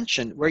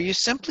intervention where you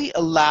simply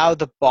allow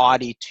the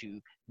body to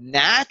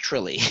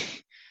naturally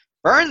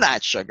burn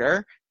that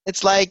sugar,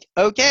 it's like,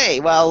 okay,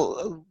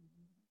 well,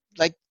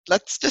 like,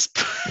 let's just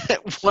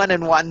put one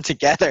and one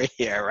together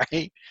here,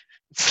 right?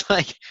 It's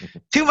like,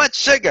 too much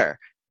sugar.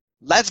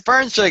 Let's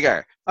burn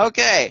sugar.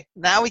 Okay,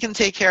 now we can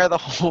take care of the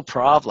whole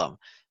problem.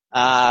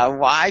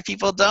 Why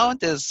people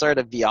don't is sort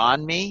of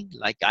beyond me.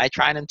 Like, I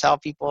try and tell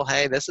people,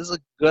 hey, this is a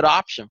good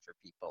option for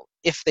people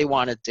if they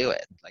want to do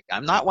it. Like,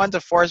 I'm not one to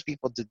force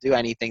people to do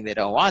anything they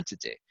don't want to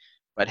do.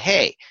 But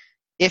hey,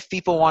 if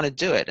people want to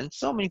do it. And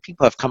so many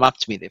people have come up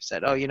to me, they've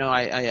said, oh,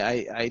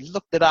 I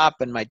looked it up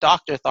and my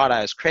doctor thought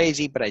I was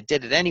crazy, but I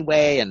did it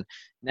anyway. And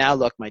now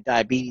look, my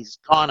diabetes is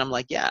gone. I'm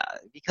like, yeah,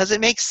 because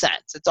it makes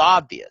sense. It's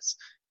obvious.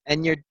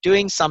 And you're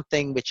doing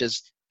something which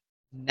is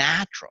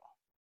natural.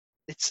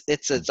 It's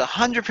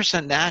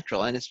 100%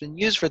 natural, and it's been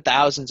used for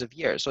thousands of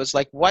years. So it's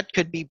like, what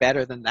could be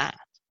better than that?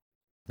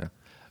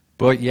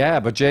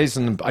 But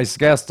Jason, I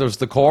guess there's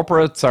the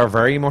corporates are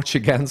very much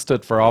against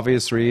it for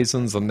obvious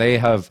reasons, and they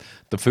have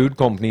the food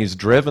companies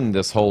driven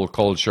this whole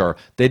culture.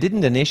 They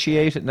didn't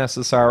initiate it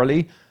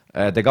necessarily.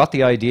 They got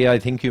the idea, I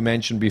think you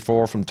mentioned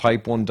before, from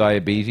type 1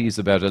 diabetes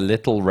about a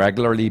little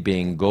regularly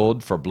being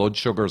good for blood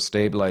sugar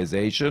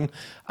stabilization,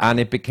 and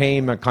it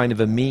became a kind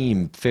of a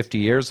meme 50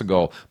 years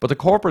ago. But the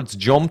corporates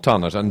jumped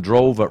on it and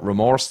drove it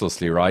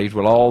remorselessly, right,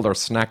 with all their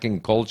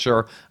snacking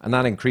culture, and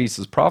that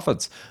increases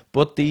profits.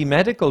 But the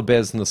medical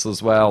business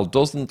as well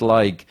doesn't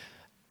like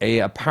a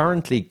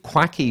apparently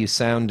quacky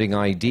sounding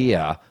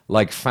idea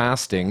like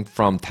fasting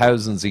from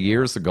thousands of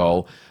years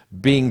ago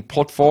being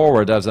put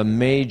forward as a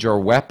major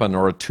weapon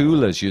or a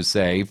tool, as you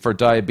say, for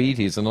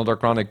diabetes and other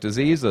chronic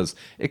diseases.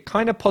 It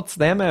kind of puts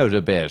them out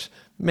a bit,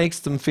 makes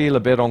them feel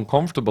a bit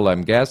uncomfortable,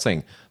 I'm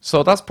guessing.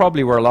 So that's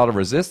probably where a lot of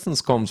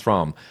resistance comes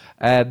from.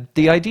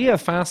 The idea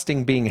of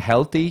fasting being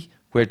healthy,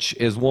 which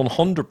is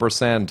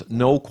 100%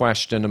 no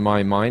question in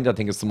my mind. I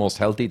think it's the most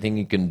healthy thing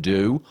you can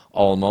do,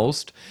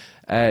 almost.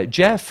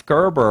 Jeff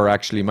Gerber,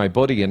 actually, my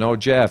buddy, you know,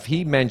 Jeff,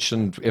 he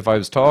mentioned if I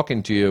was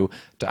talking to you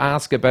to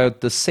ask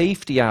about the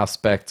safety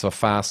aspects of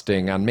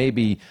fasting and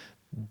maybe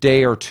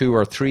day or 2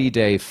 or 3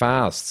 day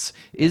fasts.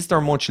 Is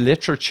there much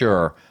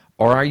literature,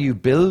 or are you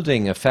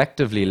building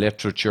effectively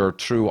literature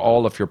through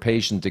all of your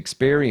patient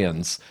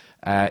experience,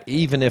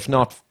 even if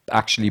not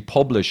actually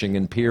publishing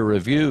and peer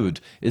reviewed?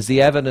 Is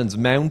the evidence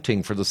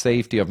mounting for the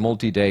safety of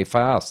multi day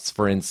fasts,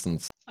 for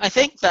instance? I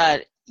think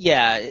that,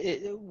 yeah,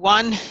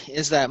 one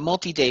is that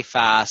multi-day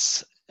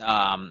fasts,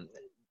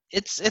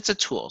 it's a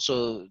tool.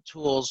 So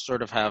tools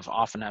sort of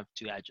often have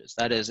two edges.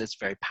 That is, it's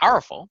very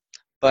powerful,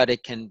 but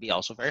it can be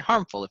also very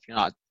harmful if you're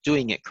not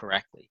doing it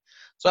correctly.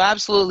 So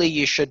absolutely,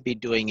 you should be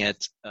doing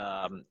it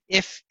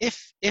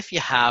if you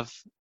have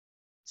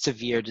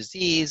severe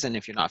disease and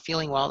if you're not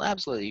feeling well,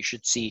 absolutely you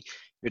should see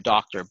your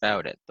doctor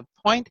about it. The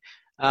point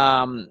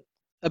um,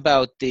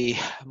 about the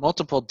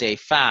multiple day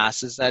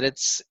fast is that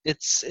it's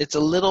a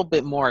little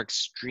bit more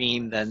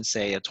extreme than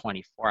say a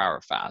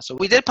 24-hour fast. So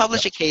we did Yeah.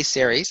 publish a case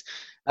series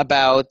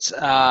about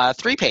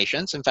 3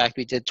 patients. In fact,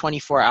 we did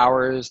 24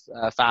 hours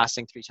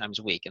fasting 3 times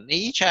a week, and they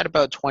each had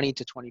about 20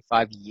 to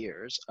 25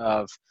 years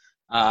of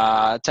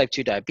type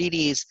 2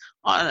 diabetes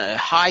on a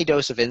high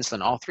dose of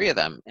insulin, all 3 of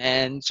them.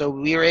 And so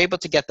we were able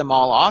to get them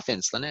all off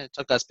insulin, and it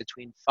took us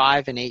between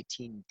 5 and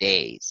 18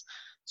 days.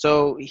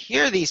 So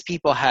here these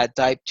people had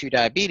type 2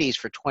 diabetes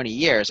for 20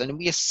 years, and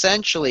we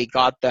essentially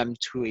got them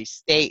to a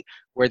state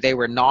where they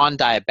were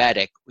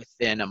non-diabetic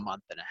within a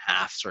month and a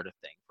half sort of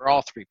thing for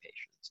all 3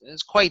 patients.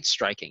 It's quite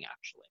striking,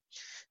 actually.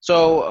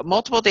 So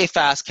multiple day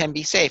fasts can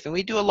be safe, and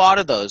we do a lot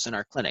of those in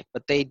our clinic,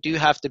 but they do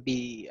have to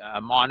be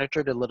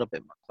monitored a little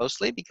bit more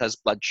closely because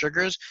blood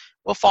sugars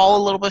will fall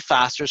a little bit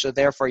faster, so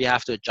therefore you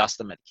have to adjust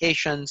the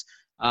medications.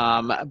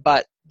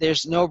 But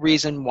there's no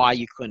reason why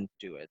you couldn't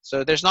do it.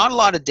 So there's not a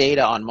lot of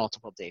data on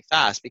multiple day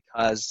fast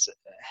because,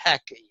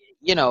 heck,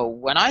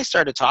 when I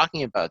started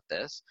talking about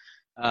this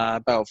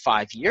about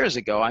 5 years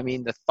ago, I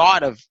mean, the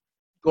thought of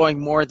going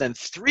more than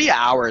 3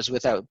 hours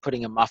without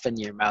putting a muffin in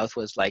your mouth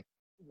was like,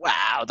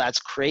 wow, that's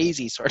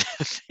crazy sort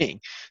of thing.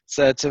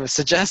 So to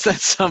suggest that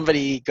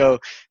somebody go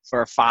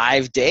for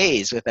 5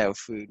 days without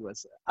food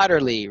was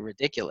utterly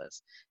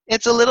ridiculous.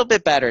 It's a little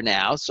bit better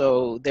now.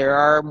 So there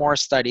are more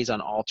studies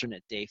on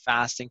alternate day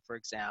fasting, for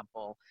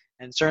example.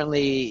 And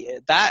certainly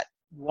that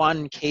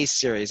one case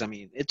series, I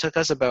mean, it took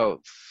us about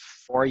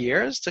 4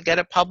 years to get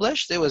it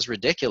published. It was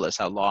ridiculous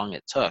how long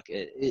it took.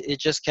 It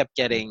just kept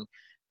getting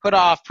put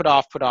off, put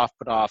off, put off,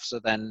 put off. So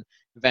then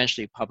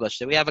eventually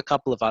published it. We have a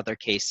couple of other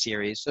case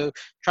series. So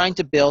trying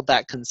to build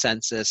that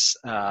consensus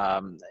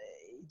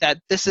that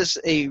this is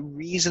a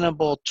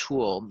reasonable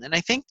tool. And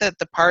I think that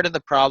the part of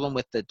the problem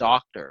with the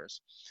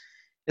doctors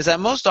is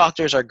that most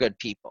doctors are good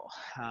people,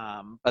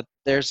 but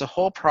there's a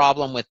whole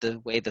problem with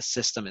the way the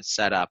system is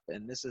set up.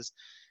 And this is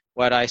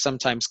what I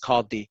sometimes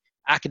call the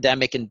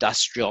academic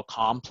industrial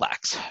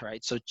complex,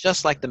 right? So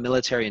just like the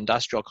military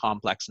industrial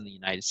complex in the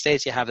United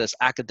States, you have this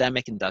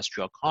academic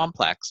industrial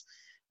complex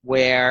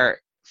where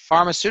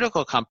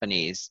pharmaceutical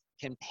companies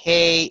can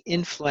pay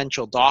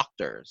influential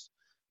doctors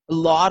a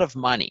lot of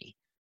money.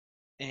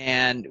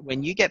 And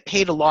when you get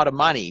paid a lot of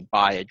money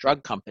by a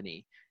drug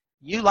company,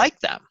 you like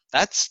them.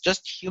 That's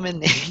just human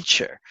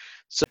nature.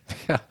 So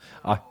Yeah,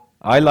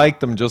 I like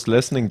them just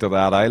listening to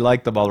that. I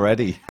like them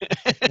already.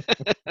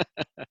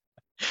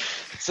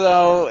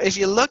 So if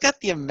you look at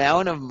the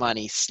amount of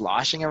money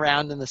sloshing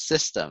around in the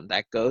system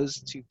that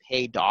goes to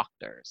pay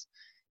doctors,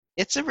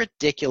 it's a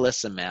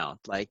ridiculous amount.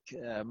 Like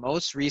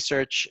most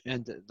research,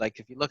 and like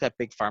if you look at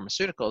big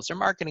pharmaceuticals, their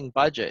marketing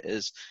budget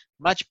is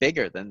much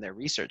bigger than their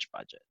research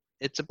budget.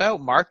 It's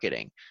about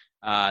marketing,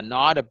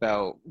 not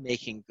about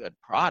making good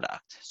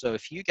product. So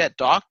if you get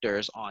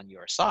doctors on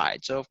your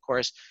side, so of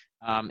course,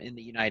 in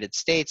the United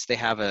States, they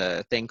have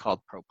a thing called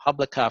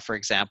ProPublica, for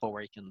example,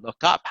 where you can look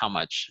up how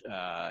much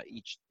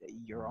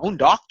your own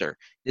doctor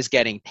is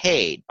getting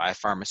paid by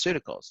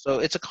pharmaceuticals. So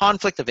it's a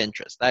conflict of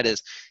interest. That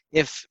is,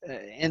 if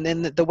and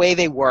then the way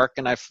they work,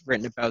 and I've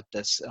written about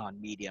this on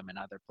Medium and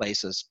other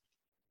places,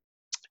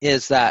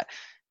 is that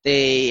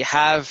they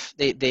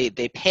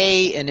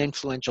pay an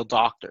influential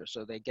doctor.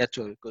 So they get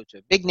to go to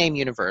a big name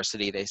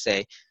university. They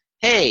say,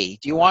 hey,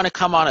 do you want to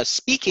come on a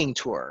speaking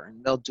tour?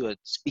 And they'll do a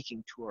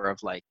speaking tour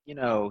of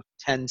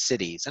 10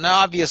 cities. And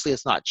obviously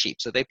it's not cheap.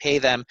 So they pay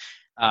them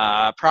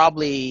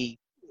probably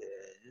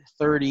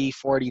 30,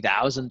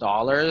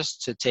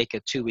 $40,000 to take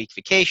a 2-week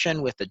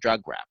vacation with the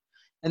drug rep.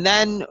 And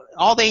then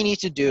all they need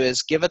to do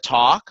is give a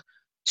talk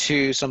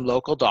to some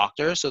local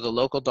doctor. So the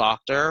local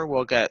doctor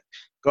will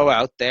go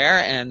out there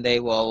and they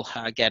will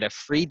get a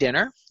free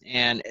dinner,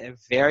 and a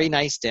very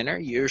nice dinner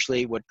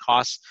usually would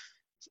cost,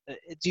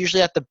 it's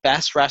usually at the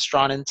best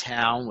restaurant in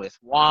town with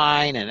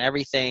wine and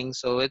everything.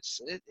 So it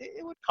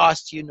would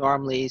cost you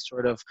normally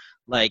sort of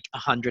like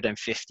 $150,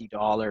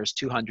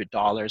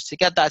 $200 to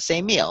get that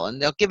same meal. And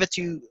they'll give it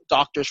to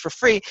doctors for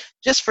free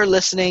just for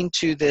listening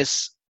to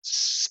this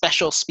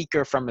special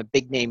speaker from a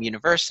big name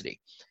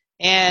university.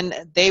 And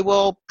they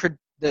will,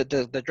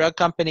 the drug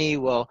company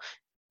will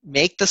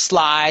make the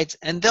slides,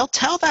 and they'll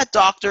tell that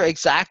doctor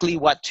exactly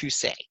what to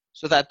say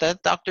so that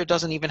that doctor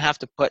doesn't even have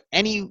to put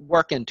any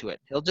work into it.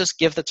 He'll just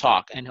give the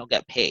talk and he'll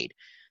get paid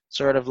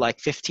sort of like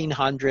 $1,500,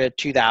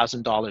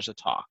 $2,000 a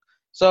talk.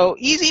 So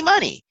easy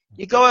money.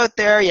 You go out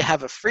there, you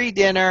have a free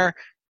dinner,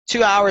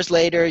 2 hours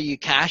later, you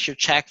cash your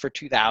check for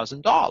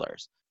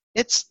 $2,000.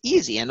 It's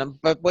easy.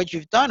 But what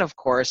you've done, of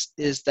course,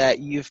 is that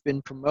you've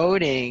been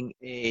promoting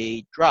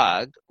a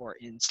drug or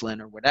insulin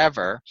or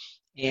whatever,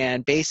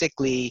 and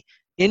basically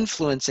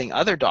influencing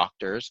other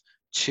doctors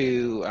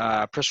to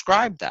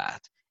prescribe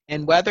that.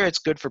 And whether it's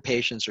good for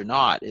patients or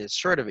not is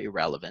sort of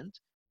irrelevant.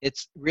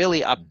 It's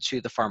really up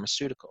to the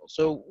pharmaceutical.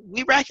 So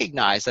we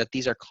recognize that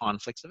these are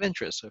conflicts of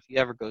interest. So if you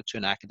ever go to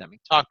an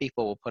academic talk,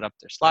 people will put up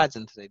their slides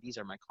and say, these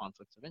are my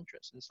conflicts of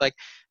interest. And it's like,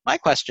 my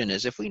question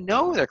is, if we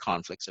know they're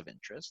conflicts of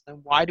interest,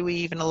 then why do we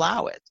even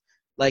allow it?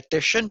 Like,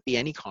 there shouldn't be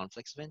any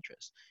conflicts of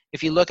interest.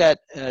 If you look at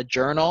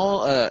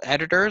journal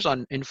editors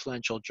on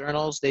influential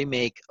journals, they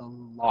make a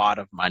lot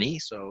of money.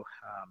 So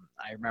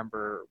I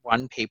remember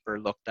one paper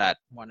looked at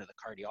one of the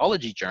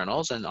cardiology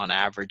journals, and on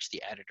average,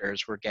 the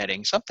editors were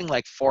getting something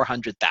like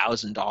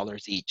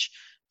 $400,000 each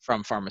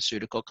from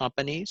pharmaceutical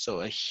companies.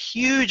 So a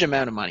huge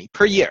amount of money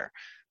per year.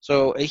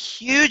 So a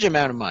huge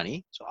amount of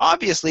money. So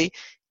obviously,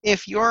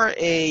 if you're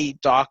a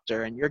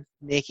doctor and you're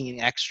making an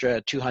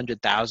extra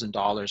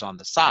 $200,000 on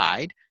the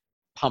side,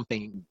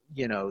 pumping,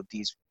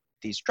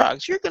 these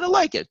drugs, you're going to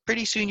like it.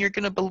 Pretty soon you're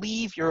going to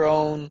believe your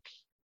own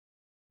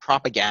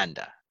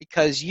propaganda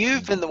because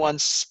you've been the one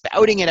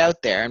spouting it out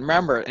there. And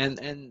remember, and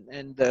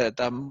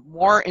the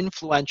more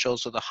influential,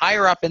 so the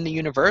higher up in the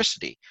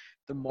university,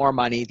 the more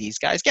money these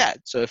guys get.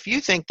 So if you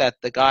think that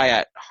the guy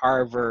at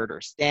Harvard or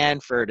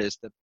Stanford is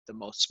the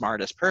most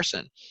smartest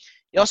person,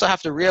 you also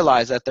have to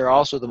realize that they're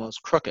also the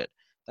most crooked,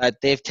 that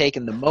they've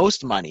taken the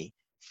most money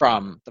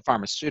from the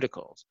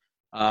pharmaceuticals.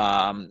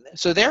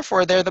 So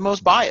therefore, they're the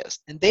most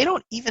biased, and they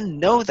don't even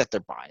know that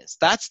they're biased.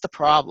 That's the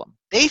problem.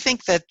 They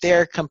think that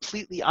they're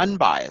completely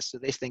unbiased, so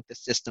they think the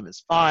system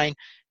is fine.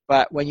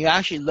 But when you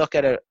actually look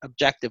at it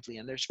objectively,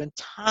 and there's been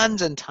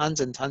tons and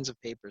tons and tons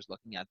of papers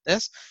looking at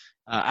this,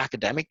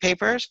 academic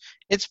papers,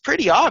 it's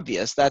pretty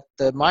obvious that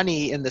the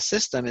money in the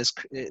system is,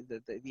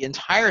 the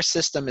entire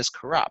system is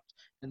corrupt.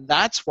 And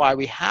that's why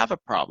we have a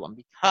problem,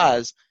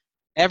 because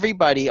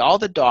everybody, all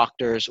the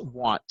doctors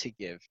want to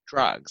give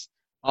drugs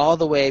all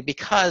the way,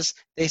 because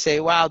they say,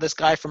 wow, this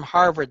guy from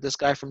Harvard, this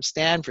guy from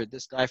Stanford,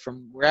 this guy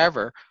from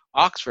wherever,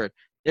 Oxford,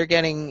 they're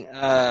getting,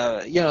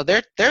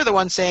 they're the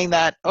ones saying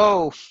that,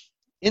 oh,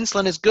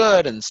 insulin is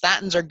good and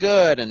statins are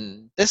good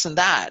and this and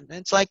that. And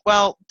it's like,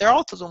 well, they're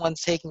also the ones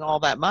taking all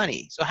that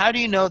money. So how do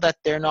you know that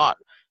they're not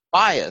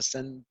biased?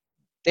 And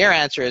their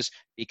answer is,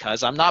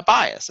 because I'm not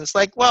biased. It's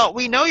like, well,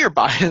 we know you're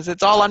biased.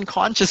 It's all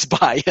unconscious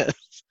bias.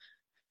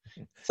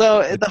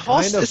 So the It's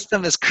whole kind of,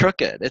 system is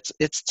crooked.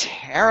 It's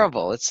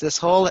terrible. It's this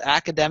whole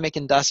academic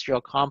industrial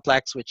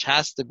complex, which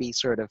has to be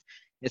sort of,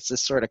 it's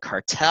this sort of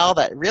cartel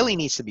that really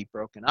needs to be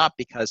broken up,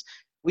 because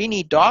we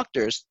need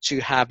doctors to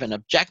have an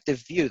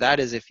objective view. That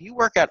is, if you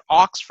work at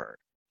Oxford,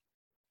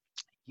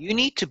 you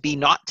need to be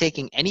not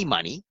taking any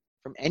money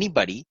from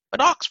anybody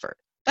but Oxford.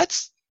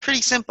 That's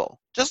pretty simple.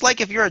 Just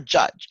like if you're a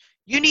judge,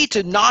 you need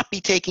to not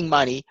be taking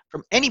money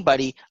from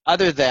anybody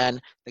other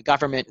than the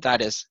government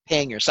that is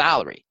paying your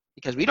salary,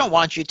 because we don't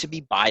want you to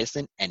be biased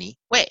in any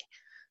way.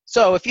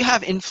 So if you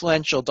have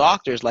influential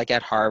doctors like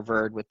at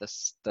Harvard with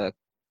the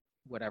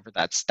whatever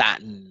that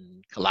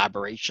statin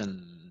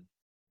collaboration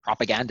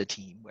propaganda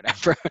team,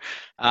 whatever,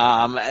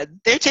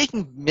 they're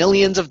taking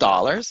millions of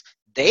dollars.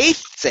 They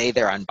say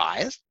they're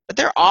unbiased, but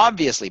they're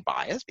obviously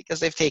biased because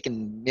they've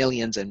taken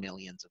millions and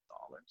millions of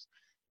dollars.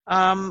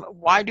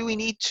 Why do we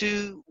need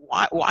to?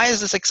 Why is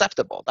this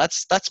acceptable?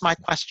 That's my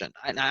question,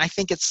 and I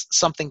think it's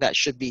something that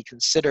should be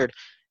considered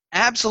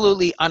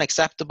absolutely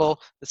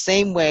unacceptable. The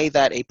same way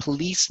that a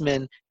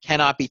policeman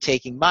cannot be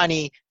taking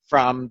money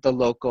from the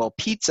local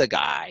pizza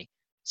guy,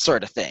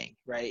 sort of thing,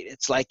 right?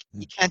 It's like,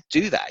 you can't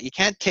do that. You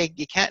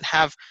can't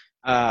have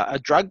a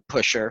drug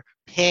pusher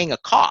paying a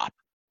cop.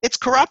 It's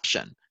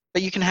corruption.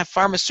 But you can have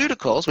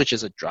pharmaceuticals, which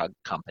is a drug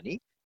company,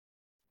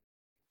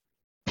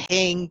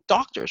 paying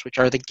doctors, which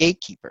are the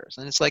gatekeepers.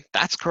 And it's like,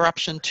 that's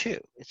corruption too.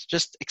 It's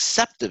just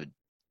accepted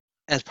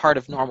as part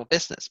of normal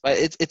business. But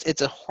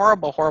it's a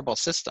horrible, horrible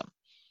system.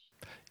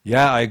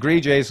 yeah, I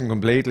agree, Jason,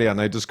 completely. And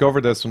I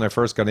discovered this when I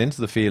first got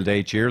into the field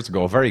 8 years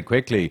ago, very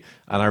quickly.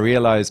 And I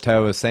realized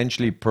how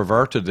essentially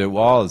perverted it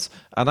was.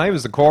 And I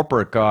was a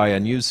corporate guy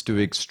and used to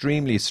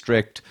extremely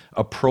strict,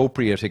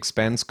 appropriate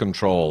expense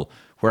control,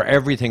 where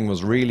everything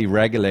was really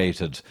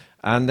regulated.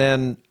 And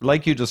then,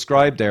 like you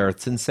described there,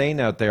 it's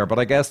insane out there. But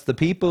I guess the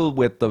people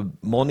with the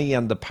money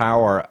and the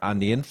power and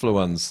the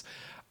influence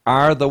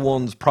are the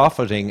ones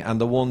profiting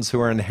and the ones who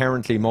are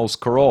inherently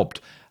most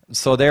corrupt.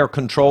 So they're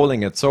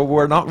controlling it. So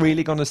we're not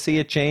really going to see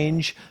a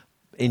change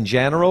in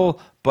general,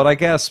 but I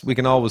guess we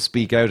can always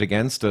speak out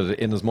against it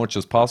in as much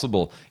as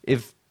possible.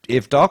 If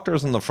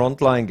doctors on the front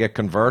line get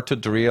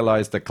converted to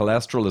realize that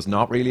cholesterol is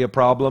not really a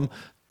problem,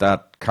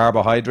 that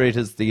carbohydrate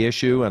is the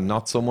issue and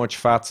not so much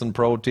fats and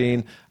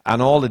protein,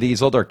 and all of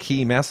these other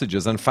key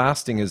messages. And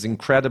fasting is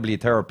incredibly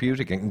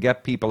therapeutic and can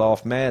get people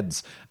off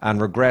meds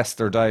and regress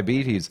their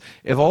diabetes.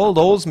 If all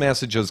those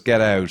messages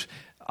get out,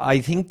 I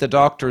think the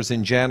doctors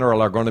in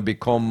general are going to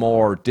become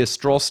more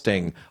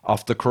distrusting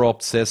of the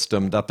corrupt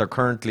system that they're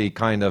currently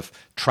kind of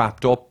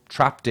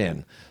trapped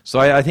in. So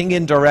I think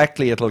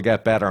indirectly it'll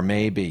get better,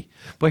 maybe.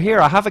 But here,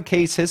 I have a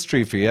case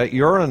history for you.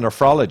 You're a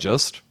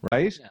nephrologist,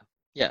 right? Yeah.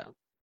 Yeah.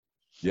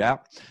 Yeah.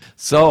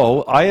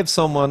 So I have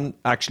someone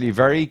actually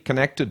very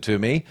connected to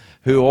me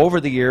who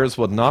over the years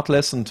would not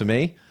listen to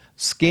me.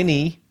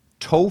 Skinny,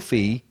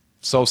 toffee,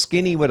 so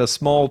skinny with a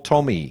small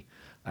tummy,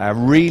 a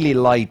really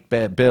light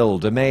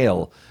build, a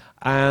male.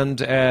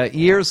 And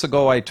years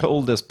ago I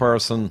told this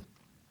person,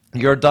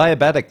 "You're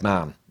diabetic,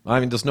 man." I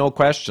mean, there's no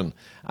question.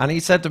 And he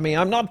said to me,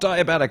 "I'm not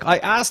diabetic." I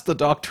asked the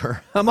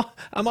doctor,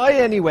 am I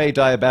anyway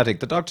diabetic?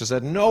 The doctor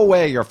said, "No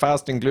way, your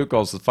fasting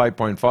glucose is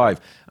 5.5."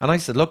 And I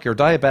said, "Look, you're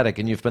diabetic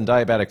and you've been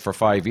diabetic for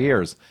 5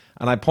 years."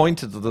 And I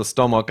pointed to the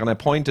stomach and I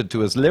pointed to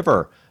his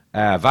liver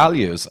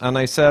values. And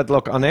I said,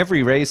 "Look, on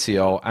every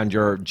ratio, and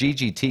your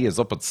GGT is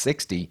up at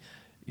 60,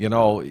 you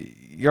know,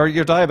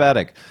 you're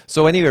diabetic."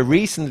 So anyway,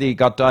 recently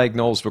got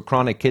diagnosed with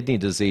chronic kidney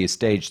disease,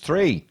 stage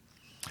 3.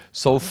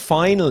 So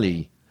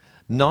finally,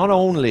 not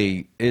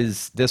only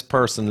is this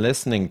person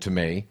listening to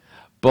me,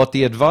 but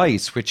the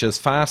advice, which is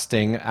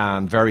fasting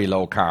and very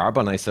low carb,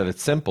 and I said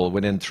it's simple.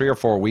 Within 3 or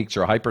 4 weeks,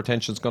 your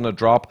hypertension is going to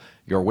drop,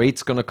 your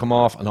weight's going to come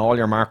off, and all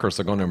your markers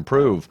are going to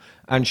improve.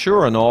 And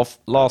sure enough,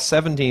 lost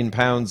 17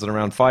 pounds in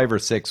around 5 or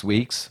 6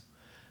 weeks.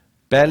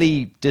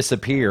 Belly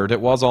disappeared.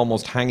 It was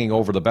almost hanging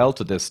over the belt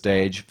at this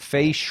stage.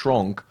 Face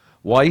shrunk.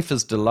 Wife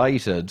is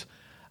delighted.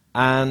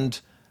 And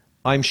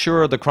I'm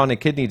sure the chronic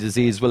kidney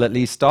disease will at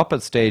least stop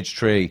at stage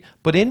 3.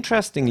 But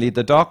interestingly,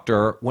 the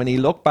doctor, when he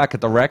looked back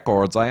at the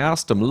records, I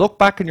asked him, "Look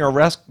back in your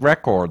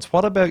records.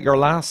 What about your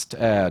last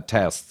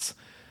tests?"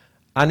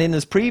 And in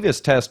his previous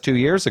test 2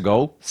 years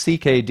ago,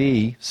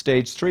 CKD,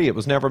 stage 3, it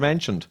was never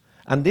mentioned.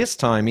 And this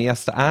time he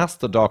has to ask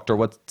the doctor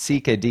what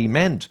CKD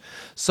meant.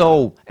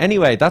 So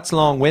anyway, that's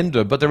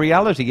long-winded, but the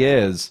reality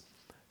is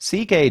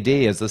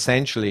CKD is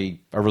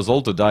essentially a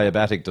result of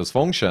diabetic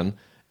dysfunction.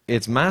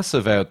 It's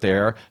massive out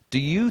there. Do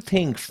you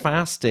think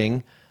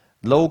fasting,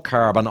 low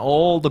carb, and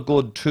all the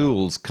good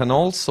tools can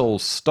also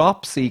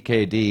stop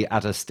CKD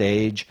at a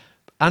stage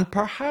and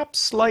perhaps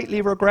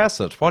slightly regress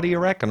it? What do you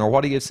reckon, or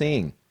what are you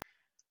seeing?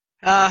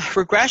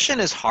 Regression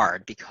is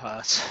hard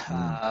because,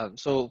 Mm.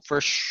 so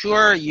for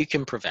sure you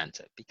can prevent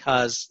it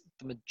because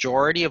the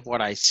majority of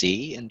what I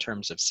see in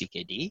terms of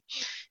CKD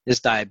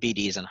is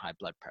diabetes and high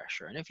blood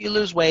pressure. And if you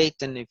lose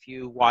weight and if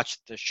you watch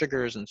the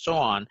sugars and so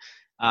on,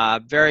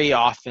 very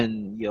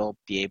often you'll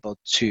be able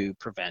to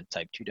prevent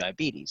type 2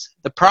 diabetes.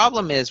 The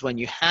problem is when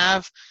you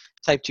have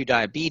type 2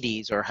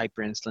 diabetes or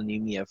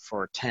hyperinsulinemia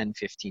for 10,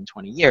 15,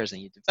 20 years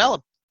and you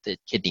develop the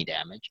kidney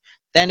damage,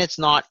 then it's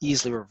not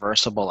easily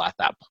reversible at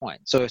that point.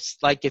 So it's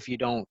like if you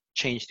don't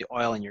change the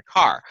oil in your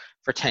car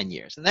for 10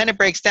 years and then it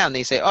breaks down,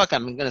 they say, "Okay,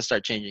 I'm going to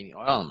start changing the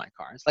oil in my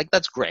car." It's like,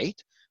 that's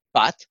great,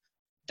 but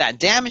that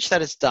damage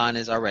that it's done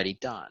is already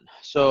done.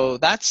 So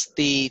that's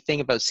the thing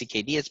about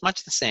CKD. It's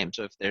much the same.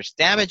 So if there's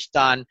damage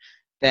done,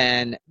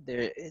 then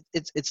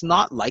it's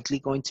not likely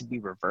going to be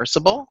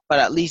reversible, but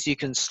at least you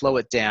can slow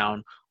it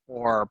down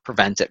or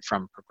prevent it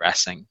from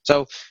progressing.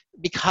 So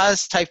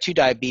because type 2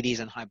 diabetes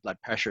and high blood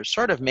pressure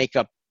sort of make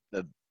up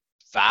the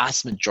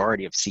vast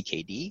majority of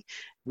CKD,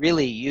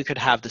 really you could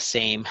have the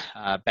same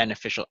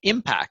beneficial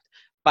impact,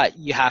 but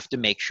you have to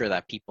make sure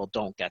that people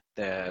don't get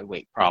the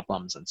weight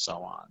problems and so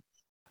on.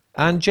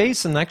 And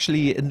Jason,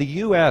 actually, in the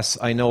US,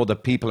 I know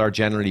that people are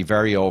generally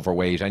very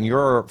overweight, and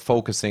you're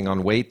focusing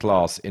on weight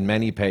loss in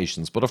many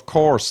patients. But of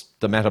course,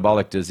 the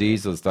metabolic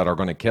diseases that are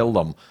going to kill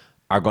them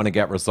are going to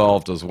get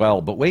resolved as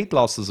well. But weight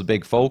loss is a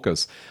big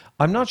focus.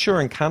 I'm not sure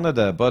in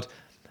Canada, but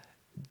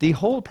the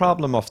whole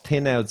problem of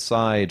thin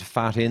outside,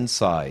 fat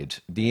inside,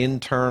 the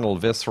internal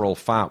visceral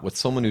fat with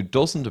someone who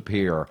doesn't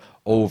appear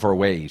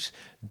overweight,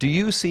 do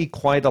you see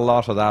quite a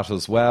lot of that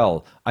as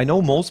well? I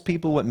know most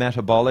people with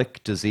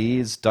metabolic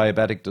disease,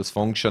 diabetic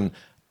dysfunction,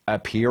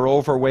 appear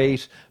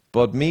overweight,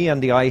 but me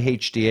and the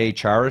IHDA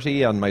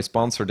charity and my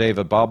sponsor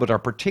David Bobbitt are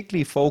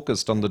particularly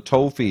focused on the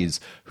TOFIs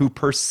who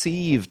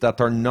perceive that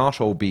they're not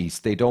obese,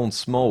 they don't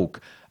smoke.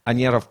 And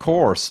yet, of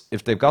course,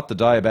 if they've got the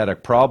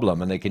diabetic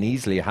problem and they can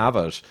easily have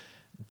it,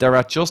 they're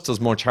at just as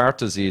much heart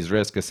disease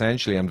risk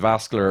essentially, and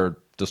vascular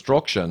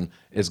destruction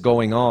is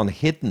going on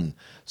hidden.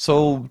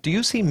 So do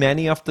you see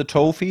many of the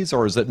TOFIs,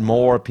 or is it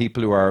more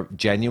people who are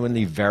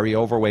genuinely very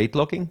overweight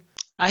looking?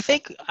 I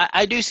think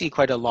I do see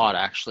quite a lot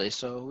actually.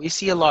 So we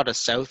see a lot of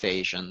South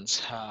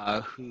Asians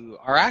who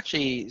are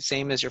actually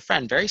same as your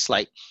friend, very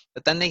slight,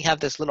 but then they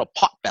have this little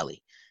pot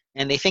belly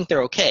and they think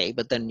they're okay,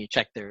 but then you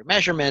check their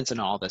measurements and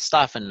all this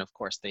stuff, and of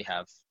course they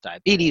have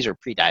diabetes or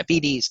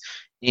pre-diabetes,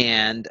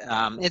 and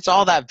it's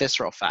all that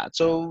visceral fat.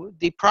 So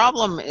the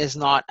problem is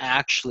not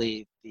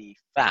actually the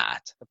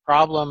fat. The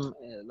problem,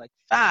 like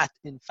fat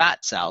in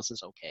fat cells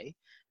is okay.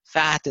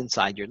 Fat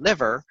inside your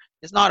liver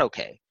is not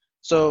okay.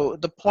 So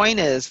the point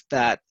is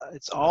that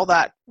it's all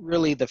that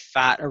really the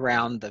fat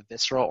around the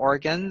visceral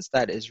organs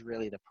that is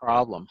really the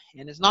problem.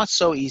 And it's not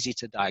so easy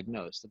to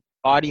diagnose. The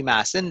body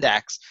mass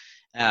index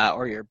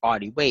or your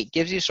body weight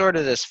gives you sort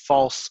of this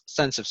false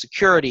sense of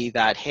security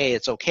that, hey,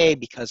 it's okay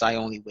because I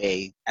only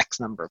weigh X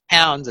number of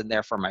pounds and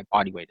therefore my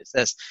body weight is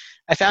this.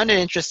 I found it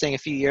interesting a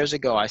few years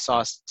ago. I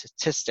saw a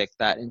statistic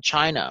that in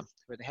China,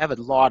 where they have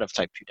a lot of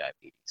type 2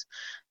 diabetes,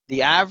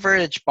 the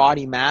average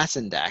body mass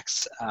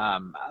index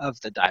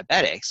of the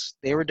diabetics,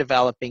 they were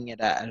developing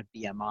it at a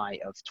BMI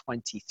of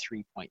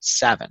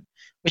 23.7,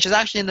 which is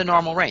actually in the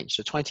normal range.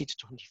 So 20 to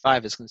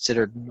 25 is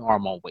considered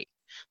normal weight.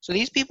 So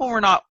these people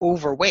were not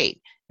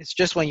overweight. It's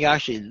just when you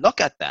actually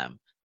look at them,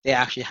 they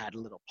actually had a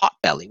little pot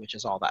belly, which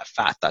is all that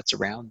fat that's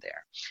around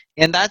there.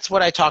 And that's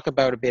what I talk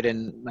about a bit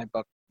in my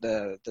book,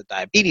 the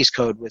diabetes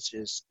code, which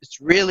is it's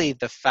really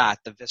the fat,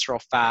 the visceral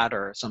fat,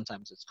 or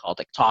sometimes it's called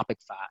ectopic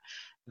fat.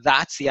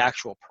 That's the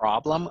actual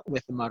problem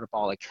with the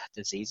metabolic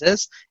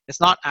diseases. It's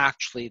not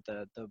actually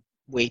the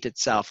weight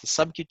itself. The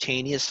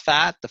subcutaneous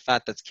fat, the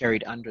fat that's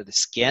carried under the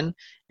skin,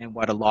 and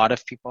what a lot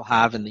of people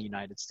have in the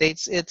United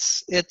States,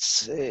 it's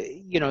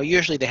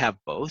usually they have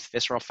both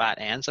visceral fat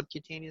and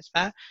subcutaneous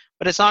fat,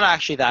 but it's not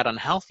actually that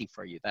unhealthy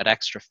for you. That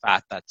extra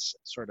fat that's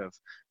sort of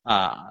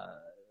uh,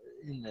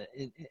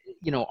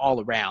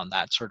 all around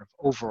that sort of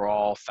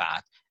overall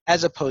fat,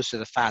 as opposed to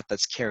the fat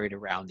that's carried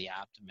around the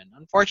abdomen.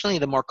 Unfortunately,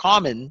 the more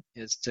common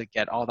is to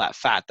get all that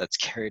fat that's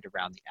carried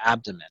around the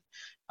abdomen,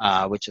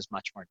 which is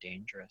much more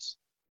dangerous.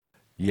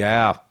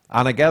 Yeah,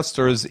 and I guess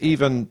there's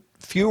even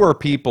fewer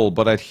people,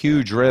 but at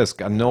huge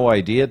risk and no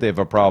idea they have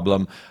a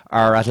problem,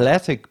 are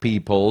athletic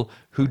people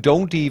who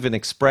don't even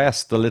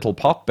express the little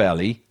pot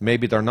belly.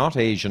 Maybe they're not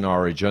Asian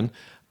origin,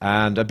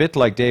 and a bit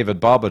like David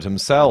Bobbitt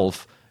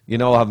himself,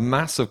 have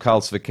massive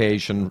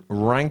calcification,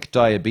 rank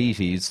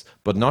diabetes,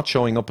 but not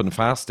showing up in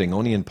fasting,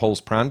 only in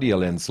postprandial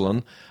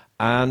insulin,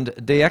 and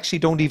they actually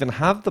don't even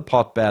have the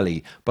pot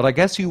belly. But I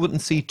guess you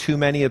wouldn't see too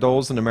many of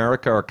those in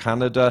America or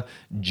Canada,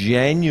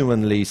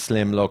 genuinely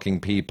slim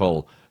looking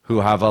people who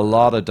have a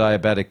lot of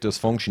diabetic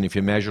dysfunction if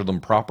you measure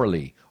them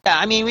properly. Yeah,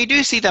 I mean, we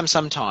do see them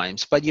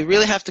sometimes, but you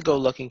really have to go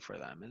looking for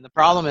them. And the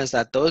problem is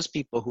that those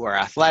people who are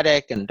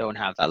athletic and don't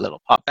have that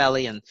little pot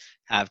belly and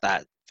have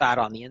that fat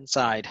on the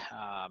inside,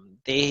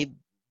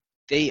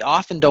 they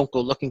often don't go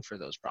looking for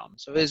those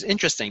problems. So it's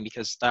interesting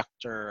because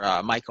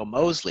Dr. Michael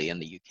Mosley in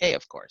the UK,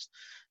 of course,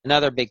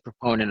 another big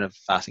proponent of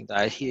fasting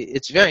diet,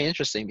 it's very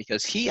interesting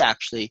because he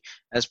actually,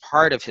 as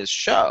part of his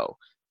show,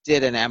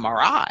 did an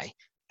MRI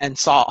and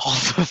saw all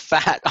the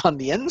fat on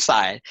the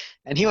inside.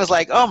 And he was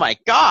like, oh my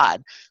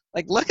God,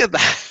 like, look at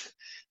that.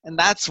 And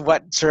that's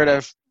what sort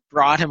of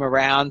brought him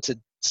around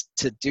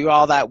to do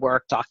all that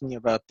work talking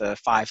about the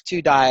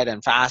 5-2 diet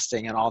and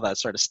fasting and all that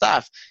sort of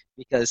stuff,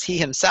 because he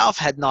himself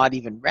had not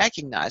even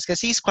recognized, because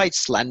he's quite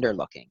slender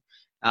looking.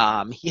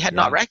 He had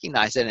not Yeah.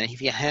 recognized it, and if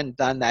he hadn't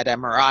done that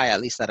MRI,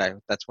 at least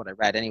that's what I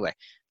read anyway.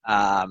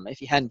 If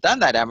he hadn't done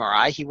that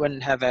MRI, he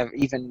wouldn't have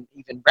even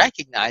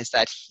recognized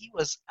that he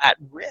was at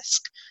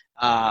risk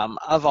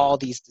of all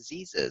these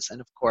diseases.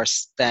 And of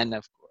course,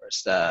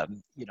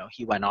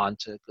 he went on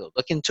to go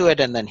look into it,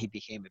 and then he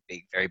became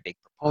a very big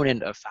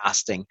proponent of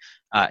fasting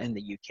in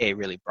the UK.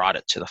 Really brought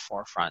it to the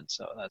forefront.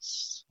 So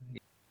that's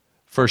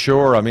For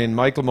sure. I mean,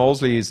 Michael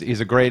Mosley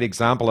is a great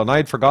example, and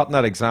I'd forgotten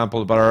that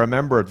example, but I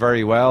remember it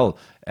very well.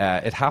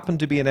 It happened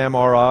to be an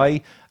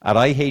MRI. At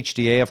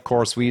IHDA, of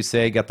course, we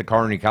say get the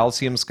coronary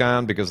calcium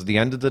scan because at the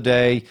end of the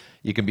day,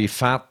 you can be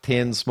fat,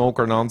 thin,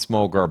 smoker, non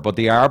smoker, but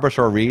the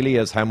arbiter really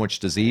is how much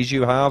disease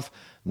you have,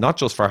 not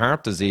just for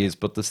heart disease,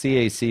 but the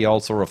CAC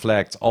also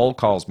reflects all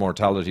cause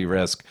mortality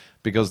risk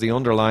because the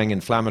underlying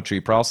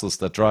inflammatory process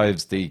that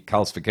drives the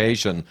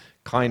calcification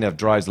kind of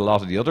drives a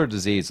lot of the other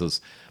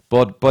diseases.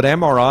 But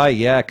MRI,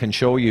 yeah, can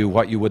show you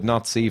what you would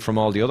not see from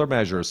all the other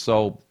measures.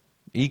 So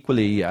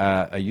equally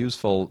a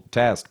useful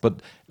test.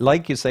 But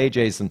like you say,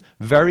 Jason,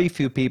 very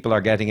few people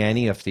are getting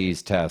any of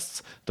these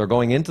tests. They're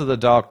going into the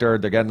doctor,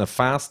 they're getting a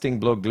fasting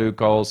blood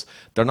glucose,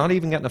 they're not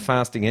even getting a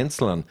fasting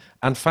insulin.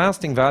 And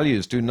fasting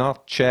values do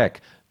not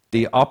check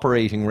the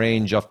operating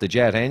range of the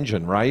jet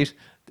engine, right?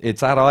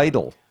 It's at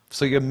idle.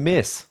 So you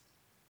miss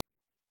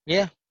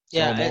yeah, so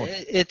yeah.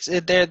 much.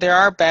 There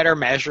are better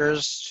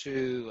measures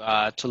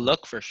to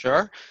look for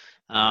sure,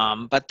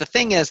 but the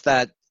thing is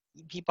that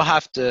people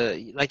have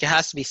to, like, it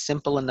has to be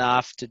simple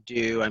enough to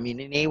do. I mean,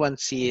 in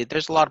A1C,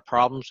 there's a lot of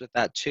problems with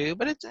that too,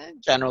 but it's in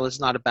general, it's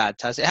not a bad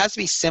test. It has to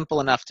be simple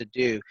enough to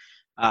do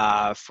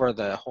for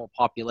the whole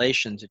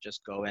population to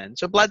just go in.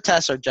 So blood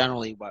tests are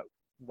generally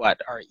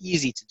what are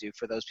easy to do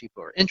for those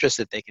people who are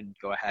interested. They can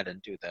go ahead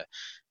and do the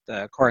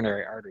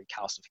coronary artery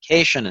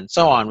calcification and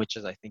so on, which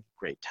is, I think, a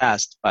great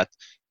test. But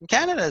in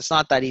Canada, it's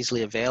not that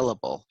easily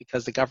available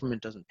because the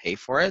government doesn't pay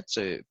for it,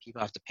 so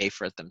people have to pay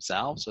for it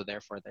themselves. So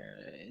therefore,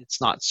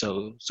 it's not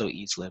so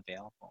easily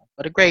available.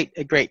 But a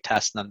great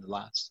test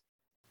nonetheless.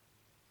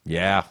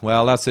 Yeah,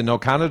 well, that's it. No,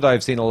 Canada,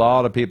 I've seen a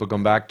lot of people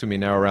come back to me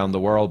now around the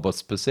world, but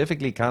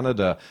specifically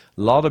Canada,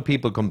 a lot of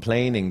people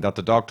complaining that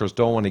the doctors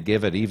don't want to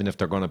give it, even if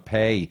they're going to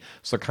pay.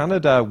 So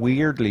Canada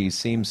weirdly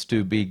seems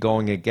to be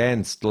going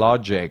against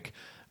logic,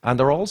 and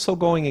they're also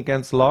going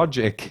against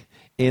logic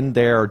in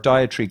their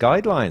dietary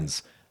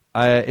guidelines.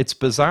 It's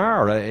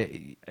bizarre.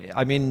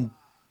 I mean,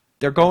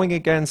 they're going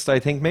against, I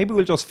think, maybe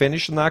we'll just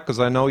finish on that because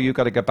I know you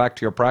got to get back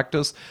to your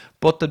practice.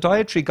 But the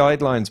dietary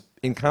guidelines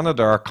in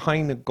Canada are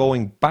kind of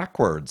going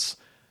backwards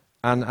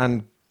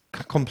and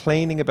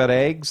complaining about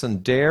eggs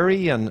and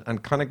dairy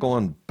and kind of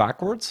going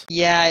backwards.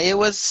 Yeah, it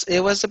was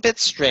a bit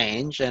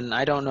strange, and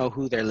I don't know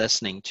who they're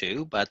listening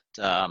to, but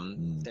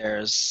Mm.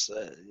 there's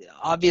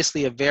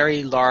obviously a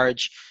very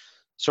large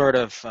sort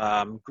of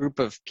group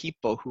of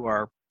people who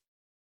are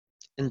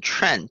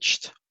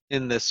entrenched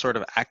in this sort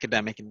of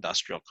academic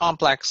industrial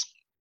complex.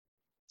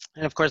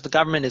 And of course, the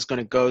government is going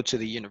to go to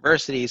the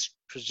universities,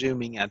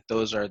 presuming that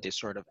those are the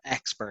sort of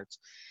experts,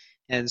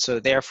 and so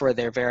therefore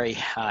they're very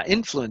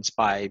influenced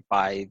by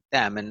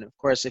them. And of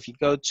course, if you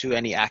go to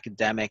any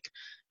academic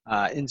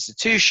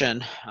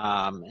institution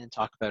and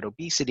talk about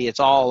obesity, it's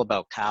all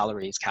about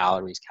calories,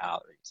 calories,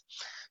 calories.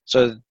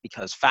 So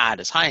because fat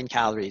is high in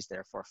calories,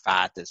 therefore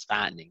fat is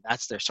fattening.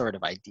 That's their sort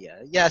of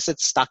idea. Yes,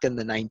 it's stuck in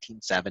the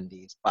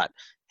 1970s, but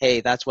hey,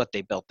 that's what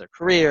they built their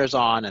careers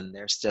on, and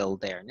they're still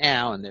there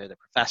now, and they're the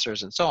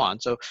professors and so on.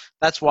 So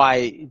that's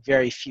why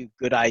very few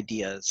good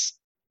ideas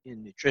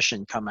in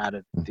nutrition come out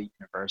of the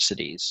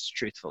universities,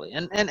 truthfully.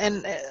 And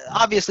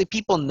obviously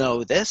people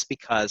know this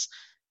because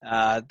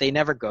they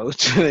never go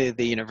to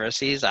the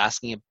universities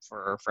asking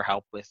for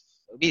help with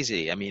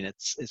obesity. I mean,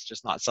 it's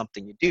just not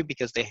something you do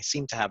because they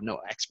seem to have no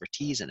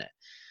expertise in it.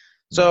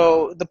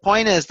 So the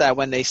point is that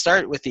when they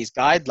start with these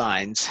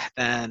guidelines,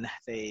 then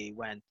they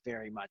went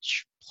very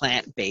much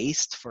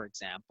plant-based, for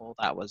example.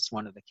 That was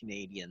one of the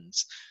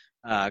Canadians'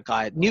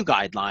 new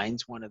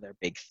guidelines, one of their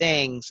big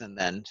things. And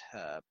then,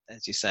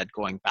 as you said,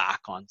 going back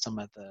on some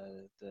of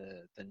the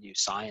new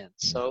science.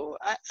 So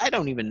I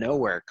don't even know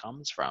where it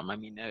comes from. I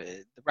mean,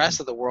 the rest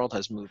of the world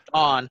has moved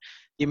on.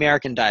 The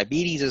American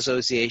Diabetes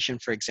Association,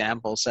 for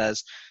example,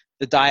 says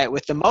the diet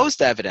with the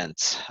most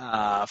evidence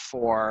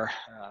for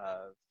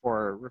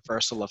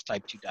reversal of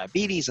type 2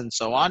 diabetes and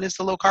so on is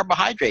the low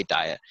carbohydrate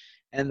diet.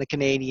 And the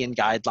Canadian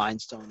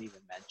guidelines don't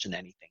even mention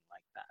anything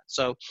like that.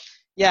 So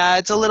yeah,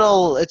 it's a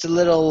little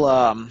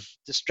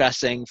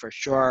distressing for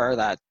sure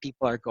that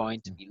people are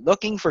going to be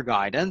looking for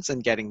guidance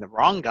and getting the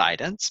wrong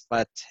guidance.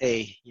 But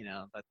hey,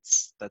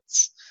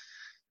 that's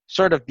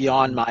sort of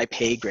beyond my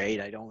pay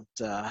grade. I don't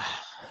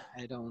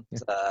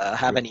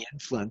have any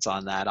influence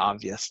on that,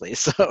 obviously.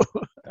 So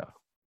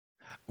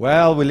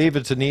Well, we leave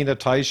it to Nina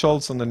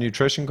Teicholz and the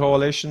Nutrition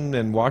Coalition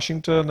in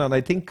Washington, and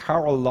I think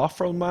Carol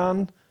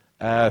Lofferman,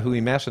 who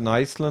we met in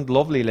Iceland,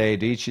 lovely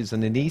lady. She's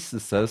an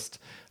anaesthetist,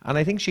 and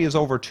I think she has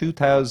over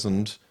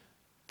 2,000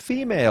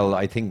 female,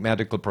 I think,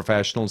 medical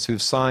professionals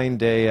who've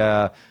signed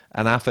a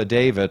an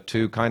affidavit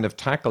to kind of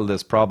tackle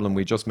this problem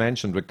we just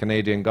mentioned with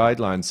Canadian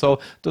guidelines. So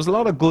there's a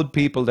lot of good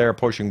people there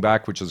pushing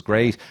back, which is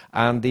great.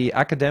 And the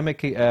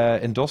academic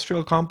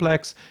industrial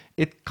complex,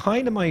 it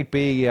kind of might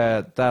be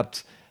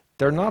that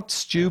they're not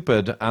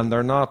stupid and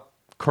they're not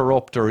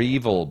corrupt or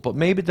evil, but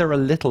maybe they're a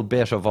little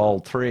bit of all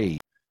three.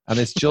 And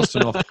it's just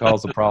enough to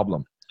cause a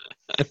problem.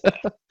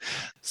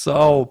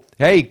 So,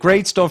 hey,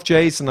 great stuff,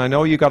 Jason. I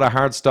know you got a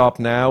hard stop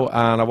now,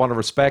 and I want to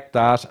respect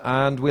that.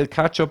 And we'll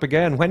catch up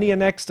again. When are you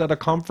next at a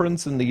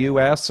conference in the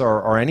US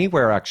or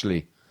anywhere,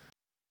 actually?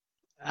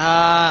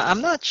 I'm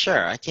not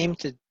sure.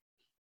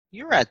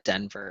 You were at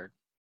Denver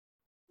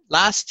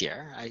last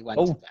year. I went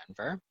to Oh,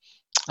 Denver.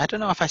 I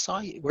don't know if I saw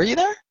you. Were you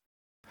there?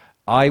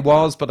 I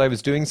was, but I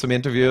was doing some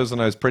interviews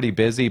and I was pretty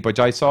busy. But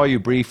I saw you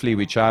briefly.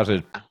 We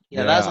chatted.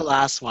 Yeah, that was the Yeah.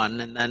 last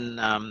one. And then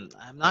I'm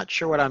not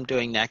sure what I'm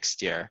doing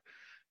next year.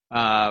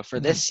 For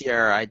Mm, this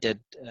year, I did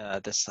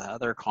this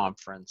other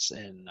conference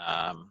in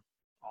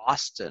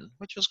Austin,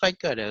 which was quite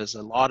good. It was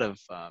a lot of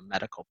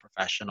medical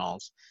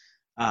professionals.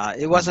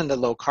 It mm, wasn't a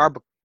low carb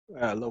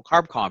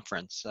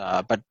conference,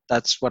 but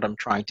that's what I'm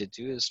trying to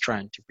do is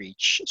trying to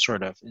reach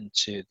sort of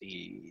into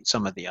the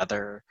some of the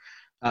other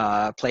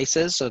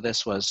places. So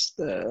this was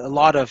a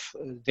lot of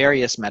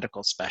various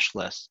medical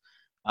specialists.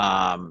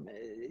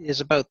 Is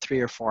about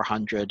 300 or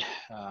 400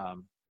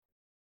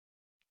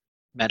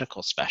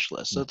 medical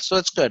specialists. mm, So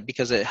it's good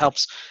because it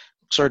helps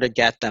sort of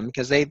get them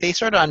because they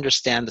sort of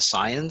understand the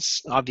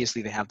science.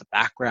 Obviously, they have the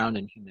background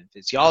in human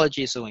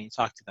physiology. So when you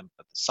talk to them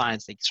about the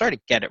science, they sort of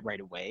get it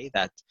right away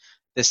that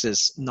this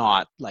is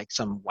not like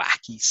some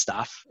wacky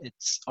stuff.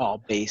 It's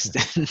all based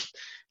in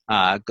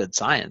good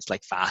science,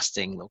 like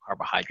fasting, low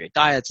carbohydrate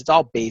diets. It's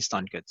all based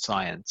on good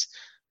science.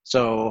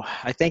 So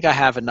I think I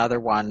have another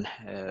one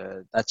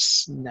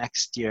that's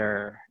next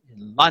year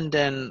in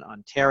London,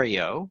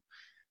 Ontario,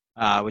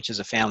 which is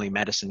a family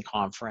medicine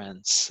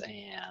conference.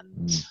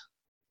 And mm.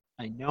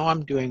 I know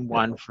I'm doing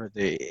one for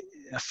the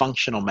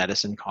functional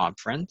medicine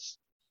conference.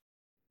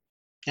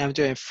 And I'm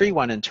doing a free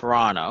one in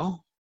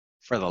Toronto.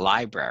 for the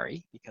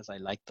library because I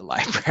like the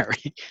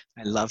library.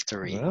 I love to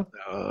read. Yeah.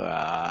 So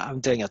I'm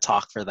doing a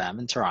talk for them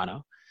in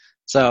Toronto.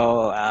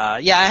 So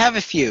yeah, I have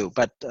a few,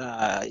 but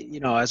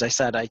as I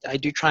said, I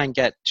do try and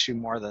get to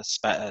more of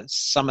the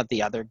some of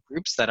the other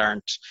groups that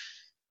aren't,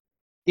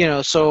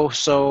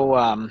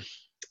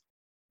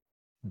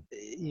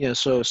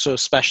 so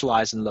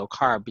specialized in low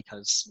carb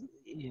because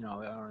I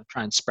want to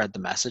try and spread the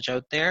message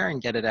out there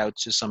and get it out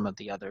to some of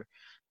the other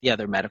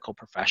medical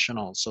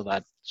professionals so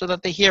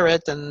that they hear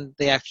it and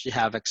they actually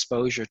have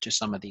exposure to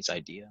some of these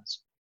ideas.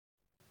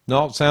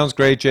 No, sounds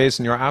great,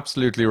 Jason. You're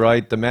absolutely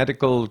right. The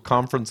medical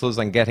conferences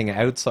and getting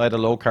outside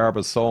of low carb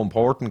is so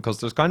important because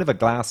there's kind of a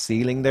glass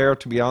ceiling there,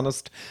 to be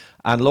honest.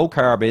 And low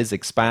carb is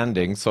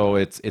expanding, so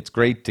it's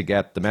great to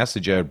get the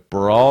message out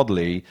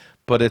broadly,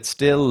 but it's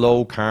still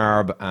low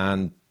carb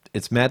and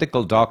it's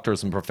medical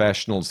doctors and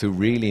professionals who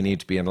really need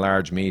to be in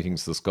large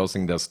meetings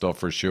discussing this stuff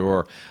for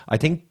sure. I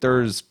think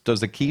there's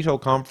a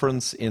keto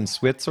conference in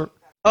Switzerland.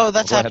 Oh, Oh,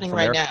 that's go ahead happening from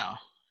right there. now.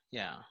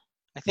 Yeah,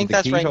 I think The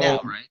that's right now,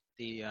 keto. right?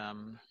 The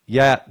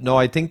Yeah, no,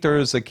 I think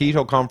there's a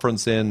keto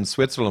conference in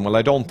Switzerland. Well,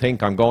 I don't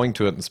think I'm going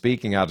to it and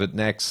speaking at it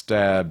next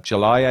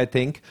July, I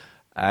think.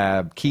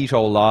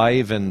 Keto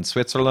Live in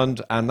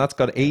Switzerland, and that's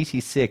got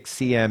 86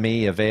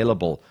 CME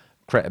available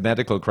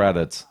medical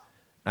credits.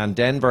 And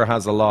Denver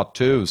has a lot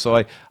too.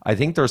 So I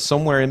think there's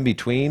somewhere in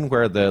between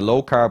where the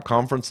low carb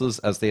conferences,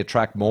 as they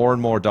attract more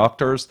and more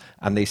doctors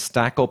and they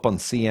stack up on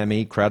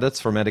CME credits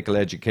for medical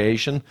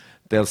education,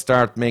 they'll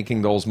start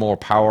making those more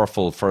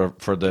powerful for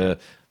the,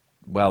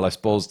 well, I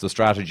suppose the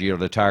strategy or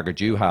the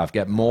target you have.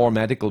 Get more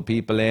medical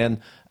people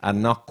in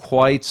and not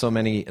quite so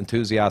many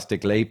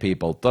enthusiastic lay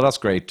people. But that's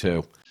great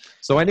too.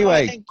 So No, I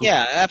anyway, think,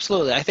 yeah,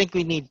 absolutely. I think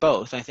we need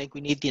both. I think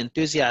we need the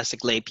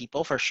enthusiastic lay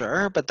people for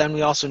sure, but then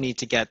we also need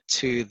to get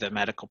to the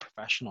medical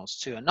professionals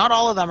too. And not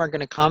all of them are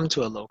going to come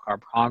to a low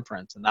carb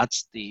conference, and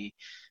that's the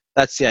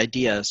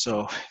idea.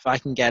 So if I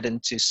can get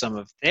into some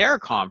of their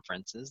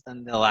conferences,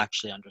 then they'll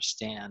actually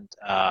understand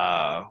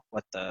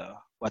what the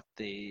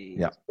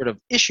yeah, sort of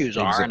issues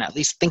are, and exactly. at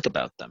least think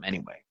about them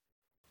anyway.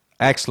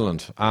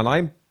 Excellent. And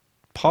I'm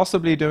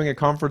possibly doing a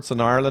conference in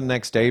Ireland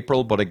next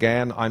April, but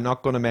again, I'm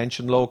not going to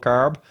mention low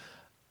carb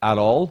at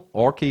all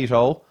or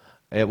keto.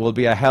 It will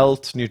be a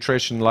health,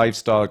 nutrition,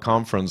 lifestyle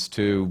conference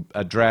to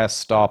address,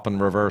 stop, and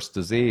reverse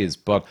disease.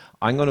 But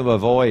I'm going to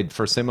avoid,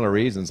 for similar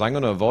reasons, I'm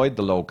going to avoid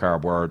the low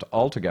carb word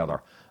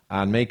altogether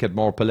and make it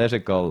more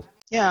political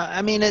Yeah,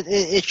 I mean,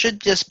 it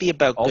should just be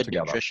about good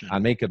altogether nutrition.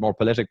 and make it more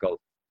political.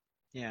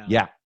 Yeah,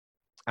 Yeah.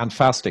 And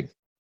fasting.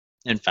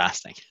 and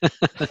fasting.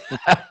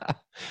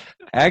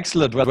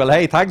 Excellent. Well,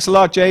 hey, thanks a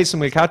lot, Jason.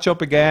 We'll catch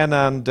up again.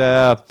 And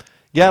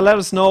yeah, let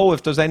us know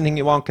if there's anything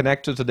you want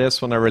connected to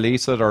this when I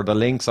release it, or the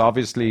links,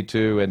 obviously,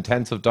 to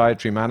intensive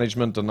dietary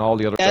management and all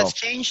the other Yeah, it's stuff.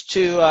 changed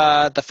to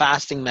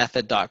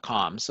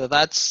thefastingmethod.com. So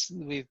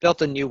we've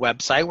built a new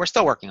website. We're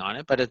still working on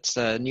it, but it's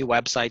a new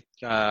website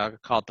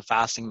called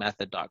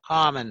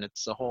thefastingmethod.com, and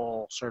it's a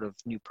whole sort of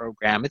new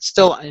program. It's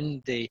still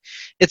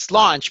it's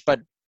launched, but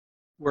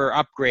we're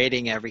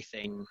upgrading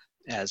everything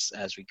as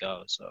we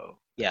go. So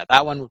yeah,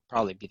 that one would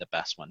probably be the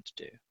best one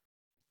to do.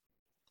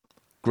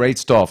 Great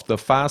stuff.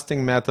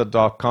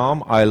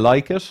 Thefastingmethod.com. I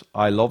like it.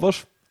 I love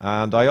it.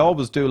 And I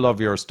always do love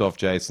your stuff,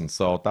 Jason.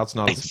 So that's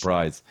not a Thanks.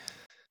 surprise.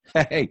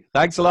 Hey,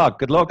 thanks a lot.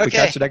 Good luck. We'll Okay.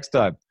 catch you next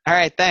time. All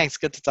right. Thanks.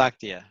 Good to talk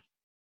to you.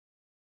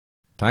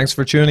 Thanks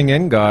for tuning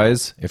in,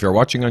 guys. If you're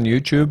watching on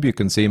YouTube, you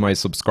can see my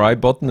subscribe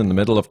button in the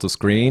middle of the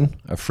screen,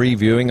 a free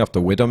viewing of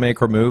the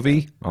Widowmaker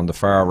movie on the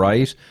far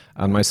right,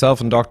 and myself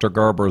and Dr.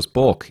 Gerber's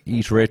book,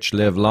 Eat Rich,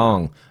 Live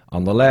Long,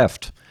 on the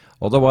left.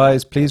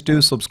 Otherwise, please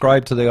do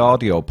subscribe to the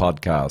audio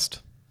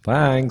podcast.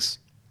 Thanks.